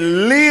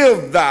 And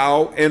live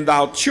thou and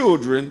thy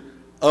children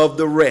of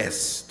the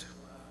rest.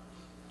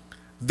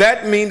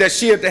 That means that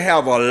she had to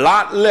have a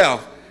lot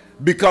left,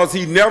 because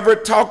he never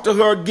talked to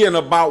her again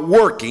about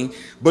working,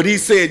 but he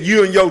said,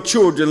 you and your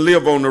children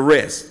live on the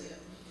rest.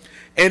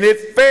 And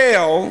it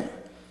fell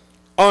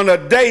on a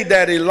day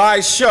that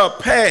Elisha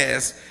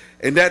passed,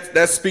 and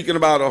that's speaking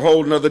about a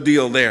whole nother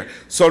deal there.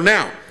 So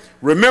now,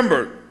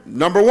 remember,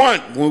 number one,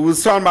 when we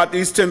was talking about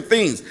these 10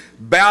 things,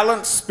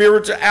 balance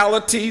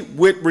spirituality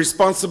with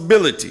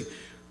responsibility.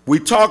 We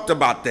talked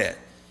about that.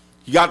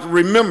 You got to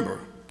remember,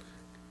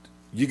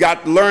 you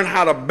got to learn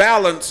how to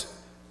balance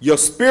your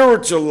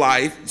spiritual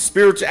life,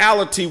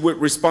 spirituality with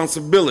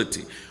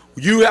responsibility.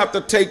 You have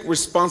to take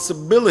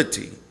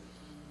responsibility.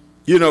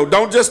 You know,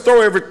 don't just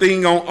throw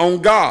everything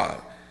on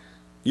God.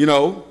 You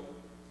know,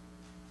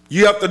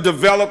 you have to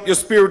develop your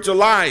spiritual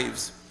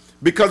lives.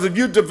 Because if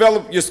you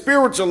develop your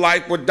spiritual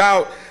life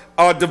without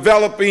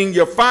developing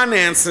your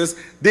finances,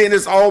 then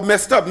it's all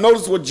messed up.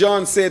 Notice what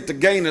John said to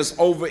Baines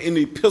over in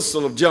the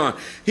epistle of John.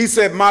 He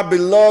said, my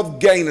beloved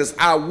Baines,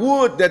 I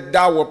would that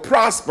thou were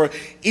prosper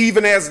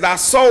even as thy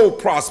soul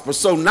prospers.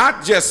 So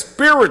not just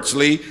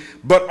spiritually,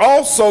 but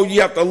also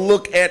you have to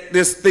look at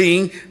this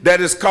thing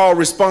that is called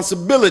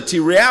responsibility,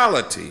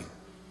 reality.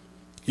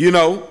 You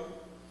know?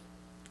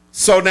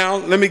 So now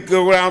let me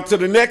go down to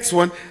the next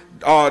one.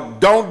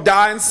 Don't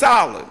die in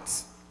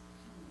silence.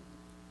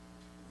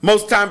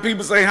 Most time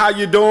people say, how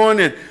you doing?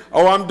 And,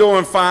 oh, I'm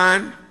doing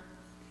fine.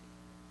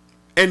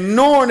 and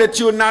knowing that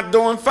you're not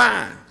doing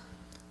fine.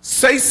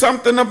 Say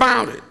something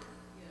about it.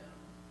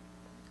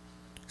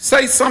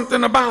 Say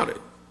something about it.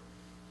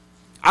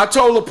 I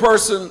told a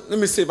person, let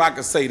me see if I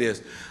can say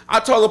this. I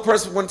told a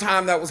person one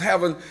time that was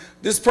having,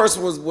 this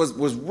person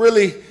was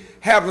really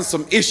having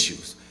some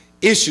issues.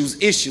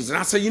 And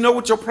I said, you know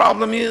what your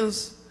problem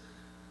is?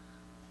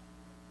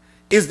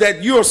 Is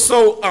that you're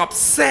so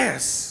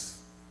obsessed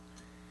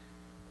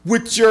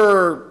with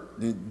your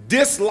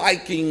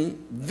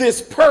disliking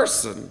this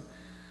person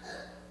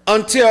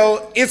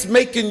until it's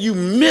making you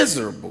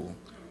miserable.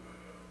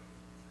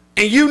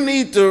 And you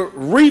need to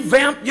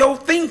revamp your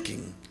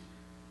thinking.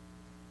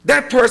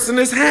 That person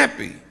is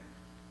happy.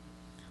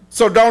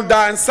 So don't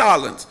die in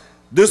silence.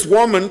 This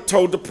woman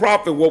told the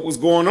prophet what was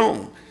going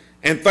on.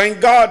 And thank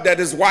God that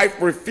his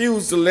wife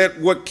refused to let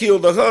what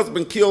killed her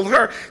husband kill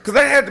her. Because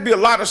there had to be a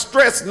lot of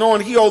stress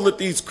knowing he owed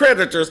these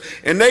creditors.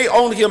 And they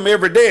owned him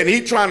every day. And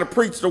he trying to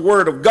preach the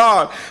word of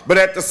God. But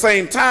at the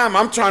same time,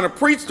 I'm trying to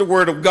preach the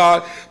word of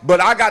God.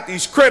 But I got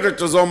these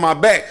creditors on my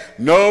back.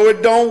 No,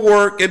 it don't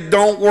work. It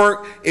don't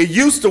work. It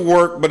used to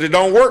work, but it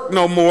don't work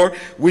no more.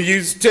 When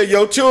you tell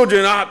your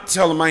children, I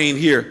tell them I ain't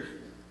here.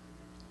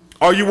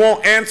 Or you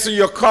won't answer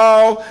your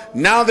call.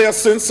 Now they'll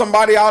send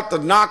somebody out to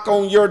knock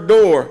on your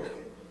door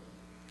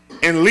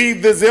and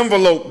leave this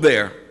envelope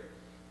there.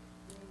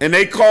 And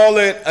they call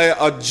it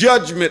a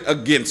judgment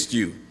against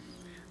you.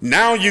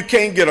 Now you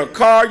can't get a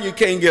car, you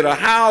can't get a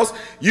house,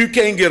 you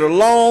can't get a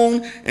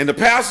loan, and the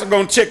pastor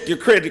gonna check your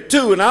credit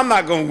too. And I'm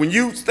not gonna, when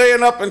you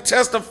stand up and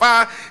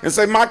testify and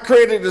say my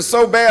credit is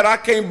so bad I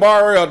can't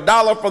borrow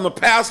 $1 from the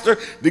pastor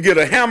to get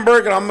a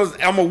hamburger,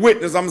 I'm a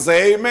witness, I'm gonna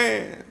say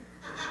amen.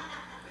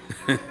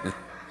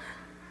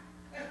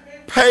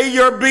 Pay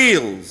your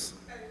bills.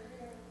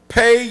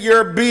 Pay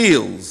your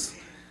bills.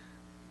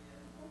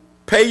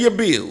 Pay your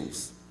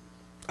bills.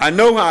 I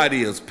know how it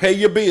is. Pay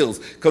your bills.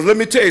 Because let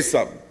me tell you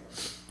something.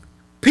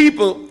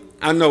 People,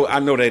 I know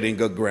that ain't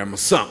good grammar.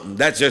 Something.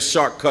 That's just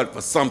shortcut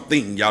for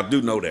something. Y'all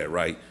do know that,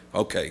 right?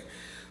 Okay.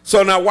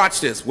 So now watch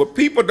this. What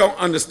people don't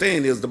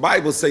understand is the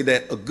Bible say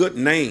that a good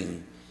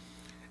name,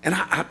 and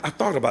I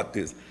thought about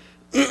this.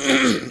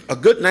 A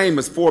good name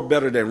is far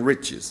better than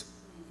riches.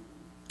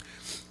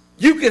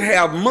 You can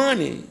have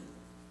money,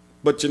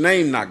 but your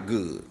name not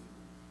good.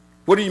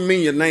 What do you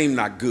mean your name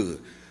not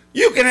good?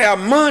 You can have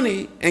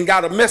money and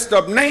got a messed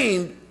up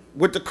name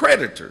with the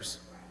creditors.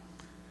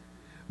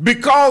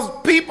 Because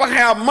people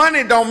have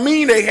money don't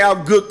mean they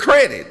have good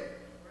credit.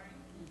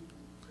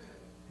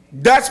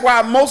 That's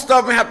why most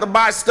of them have to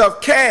buy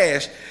stuff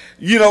cash,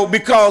 you know,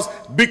 because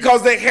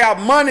they have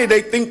money,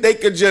 they think they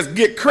could just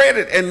get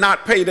credit and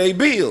not pay their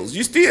bills.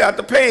 You still have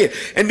to pay it.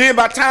 And then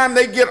by the time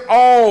they get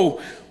all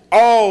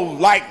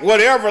like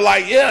whatever,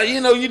 like, yeah, you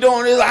know, you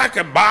doing this, I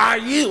could buy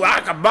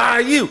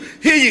you.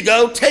 Here you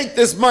go, take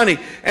this money.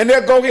 And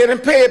they'll go ahead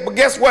and pay it. But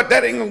guess what?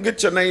 That ain't going to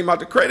get your name out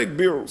the credit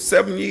bureau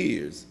 7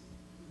 years.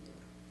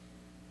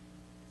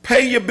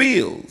 Pay your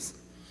bills.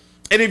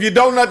 And if you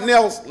don't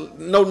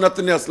know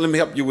nothing else, let me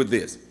help you with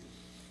this.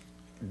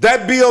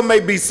 That bill may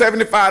be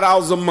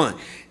 $75 a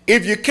month.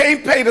 If you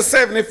can't pay the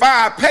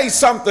 $75, pay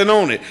something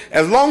on it.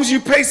 As long as you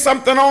pay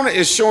something on it,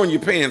 it's showing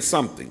you're paying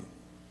something.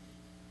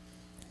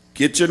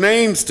 Get your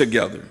names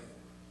together.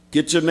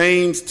 Get your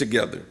names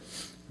together.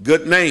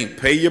 Good name.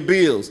 Pay your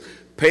bills.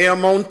 Pay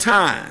them on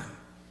time.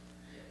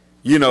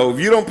 You know, if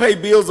you don't pay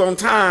bills on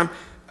time,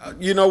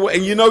 you know,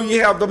 and you know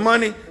you have the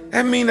money,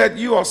 that means that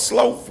you are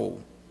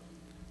slothful.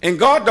 And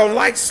God don't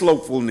like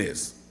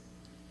slothfulness.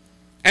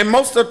 And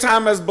most of the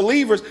time as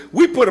believers,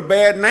 we put a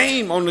bad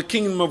name on the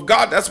kingdom of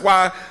God. That's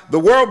why the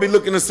world be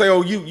looking to say,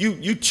 oh,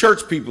 you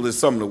church people is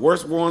some of the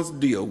worst ones to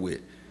deal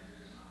with.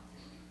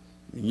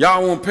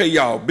 Y'all won't pay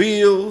y'all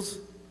bills.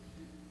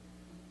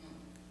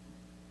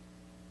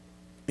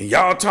 And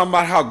y'all talking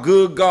about how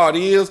good God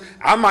is.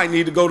 I might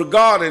need to go to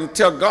God and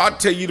tell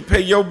you to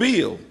pay your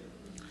bill.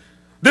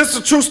 This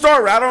is a true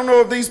story. I don't know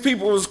if these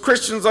people was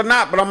Christians or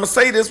not, but I'm going to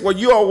say this, well,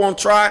 you all won't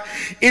try.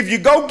 If you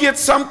go get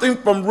something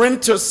from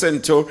Renter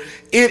Center,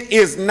 it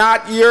is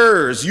not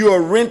yours. You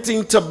are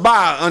renting to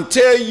buy.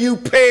 Until you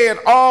pay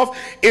it off,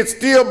 it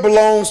still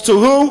belongs to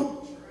who?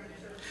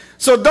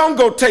 So don't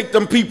go take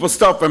them people's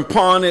stuff and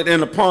pawn it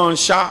in a pawn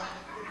shop.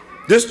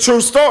 This is a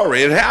true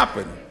story. It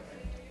happened.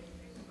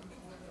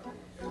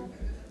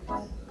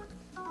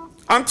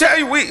 I'm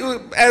telling you, we,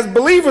 as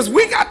believers,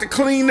 we got to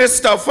clean this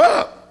stuff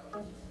up.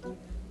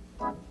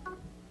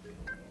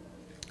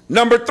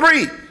 Number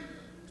 3,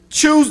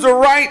 choose the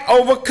right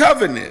over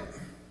covenant.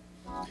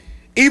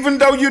 Even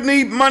though you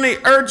need money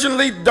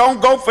urgently,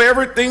 don't go for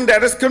everything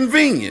that is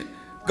convenient.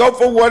 Go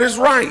for what is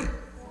right.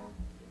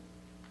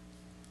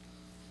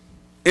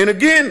 And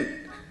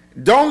again,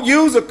 don't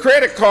use a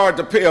credit card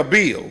to pay a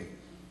bill.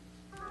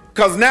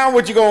 Because now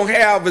what you're going to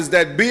have is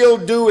that bill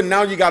due, and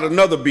now you got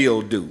another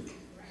bill due.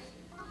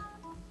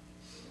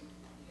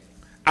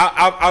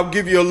 I'll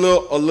give you a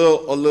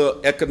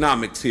little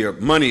economics here,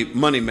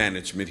 money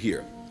management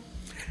here.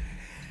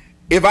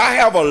 If I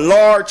have a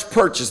large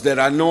purchase that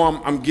I know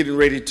I'm getting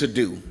ready to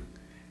do,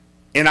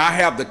 and I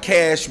have the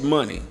cash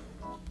money,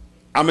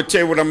 I'm going to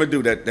tell you what I'm going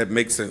to do that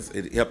makes sense.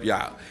 It help you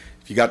out.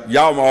 If you got,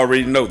 y'all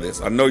already know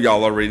this. I know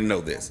y'all already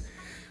know this.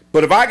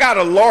 But if I got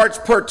a large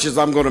purchase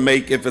I'm going to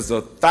make, if it's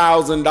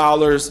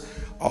 $1,000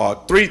 or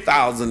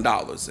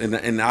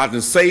 $3,000, and I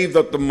done saved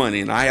up the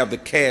money and I have the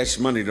cash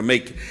money to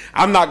make it,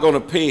 I'm not going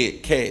to pay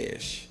it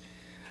cash.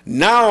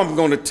 Now I'm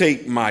going to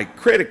take my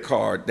credit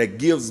card that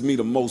gives me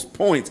the most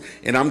points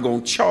and I'm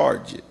going to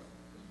charge it.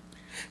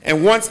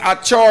 And once I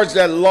charge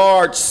that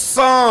large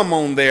sum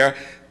on there,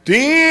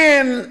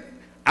 then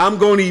I'm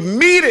going to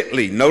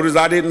immediately, notice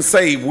I didn't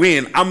say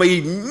when, I'm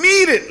going to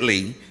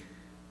immediately,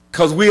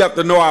 because we have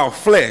to know our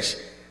flesh,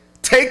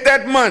 take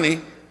that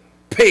money,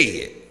 pay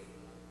it.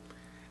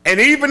 And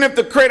even if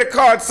the credit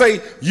card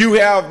say you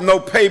have no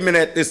payment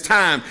at this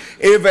time,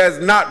 if it has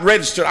not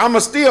registered, I'm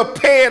going to still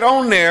pay it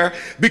on there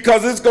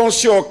because it's going to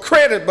show a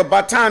credit, but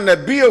by the time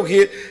that bill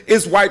hit,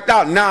 it's wiped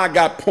out. Now I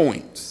got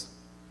points.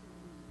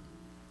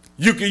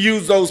 You can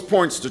use those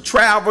points to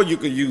travel. You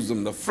can use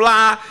them to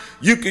fly.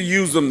 You can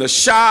use them to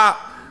shop.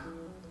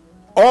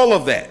 All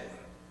of that.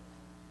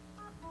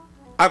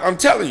 I'm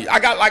telling you, I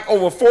got like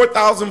over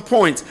 4,000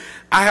 points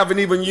I haven't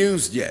even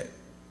used yet.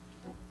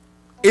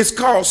 It's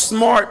called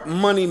smart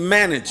money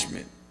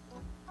management.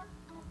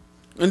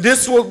 And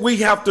this is what we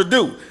have to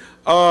do.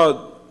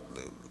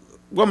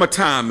 Where my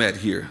time at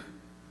here?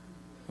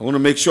 I want to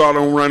make sure I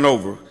don't run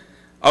over.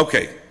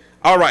 Okay.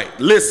 All right.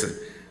 Listen.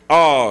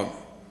 I'm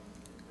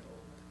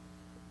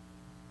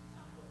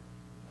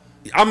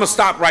going to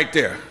stop right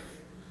there.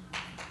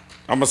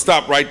 I'm going to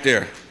stop right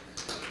there.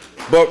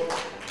 But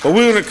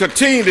we're going to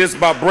continue this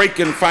by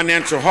breaking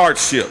financial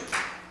hardship,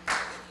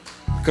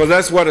 because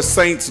that's where the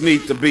saints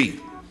need to be.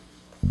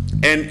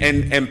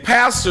 And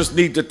pastors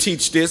need to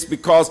teach this,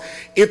 because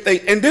if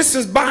they, and this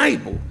is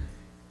Bible,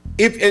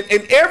 and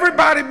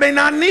everybody may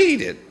not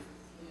need it,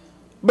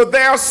 but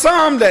there are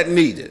some that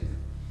need it.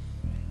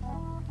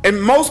 And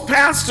most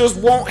pastors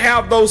won't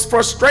have those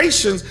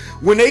frustrations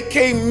when they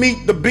can't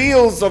meet the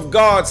bills of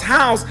God's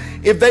house.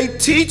 If they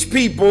teach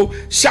people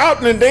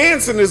shouting and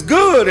dancing is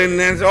good, and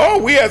oh,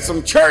 we had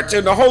some church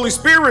and the Holy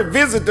Spirit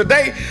visit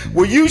today,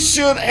 well, you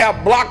should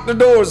have blocked the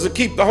doors to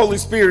keep the Holy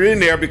Spirit in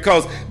there,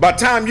 because by the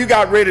time you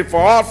got ready for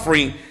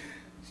offering,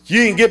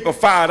 you didn't get but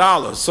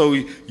 $5. So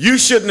you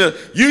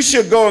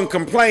should go and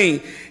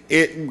complain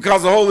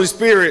because the Holy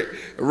Spirit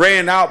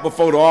ran out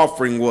before the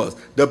offering was.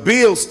 The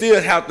bills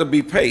still have to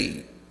be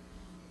paid.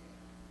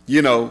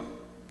 You know,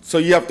 so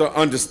you have to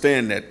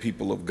understand that,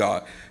 people of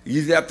God.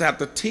 You have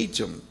to teach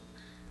them.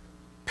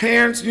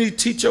 Parents, you need to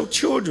teach your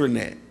children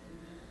that.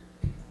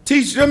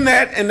 Teach them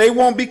that, and they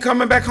won't be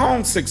coming back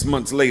home 6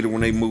 months later when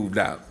they moved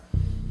out.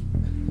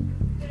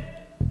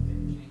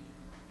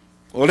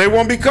 Or they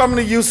won't be coming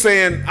to you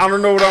saying, I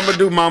don't know what I'm going to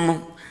do,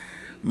 mama.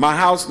 My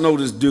house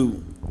note is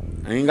due.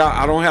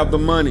 I don't have the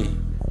money.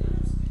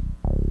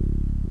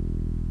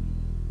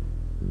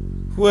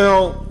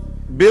 Well,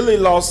 Billy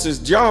lost his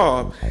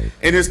job,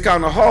 and it's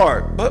kind of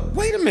hard. But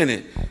wait a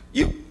minute.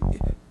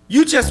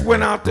 You just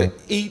went out to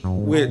eat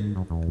with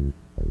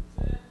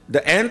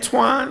the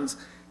Antoines,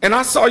 and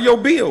I saw your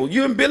bill.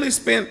 You and Billy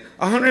spent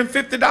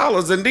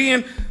 $150, and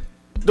then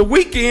the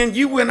weekend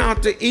you went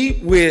out to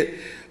eat with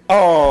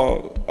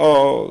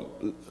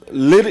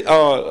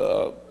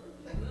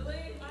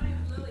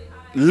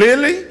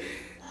Lily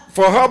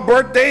for her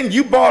birthday, and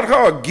you bought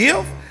her a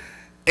gift,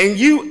 and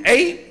you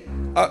ate,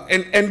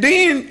 and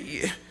then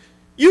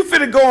you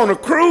finna go on a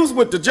cruise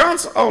with the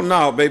Johnson? Oh,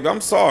 no, baby,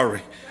 I'm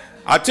sorry.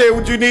 I tell you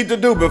what you need to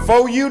do.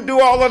 Before you do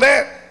all of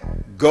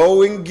that,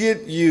 go and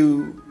get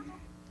you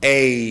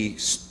a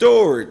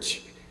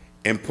storage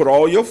and put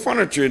all your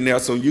furniture in there,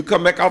 so when you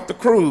come back off the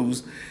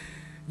cruise,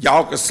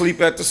 y'all can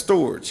sleep at the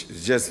storage.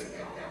 It's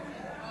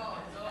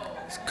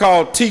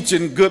called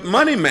teaching good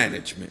money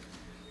management.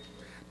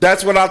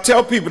 That's what I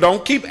tell people.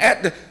 Don't keep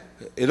it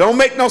don't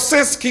make no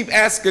sense to keep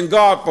asking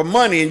God for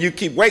money and you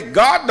keep waiting.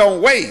 God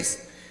don't waste.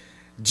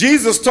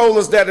 Jesus told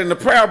us that in the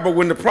parable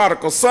when the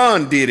prodigal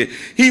son did it.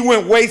 He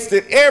went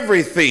wasted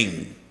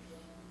everything.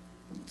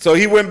 So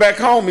he went back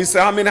home. He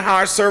said, how many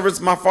hired servants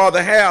my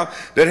father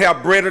have that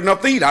have bread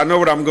enough to eat? I know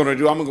what I'm going to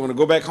do. I'm going to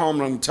go back home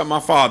and I'm going to tell my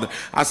father,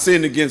 I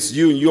sinned against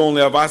you and you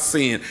only have I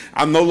sinned.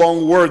 I'm no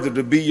longer worthy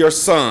to be your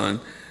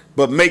son,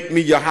 but make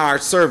me your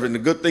hired servant. The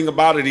good thing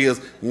about it is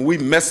when we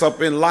mess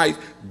up in life,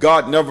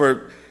 God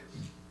never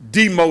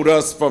demote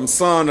us from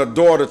son or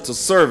daughter to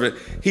servant.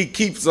 He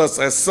keeps us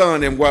as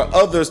son, and where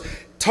others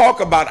talk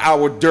about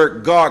our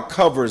dirt, God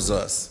covers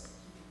us.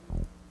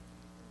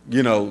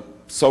 You know,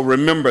 so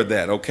remember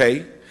that,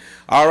 okay?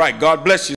 All right, God bless you.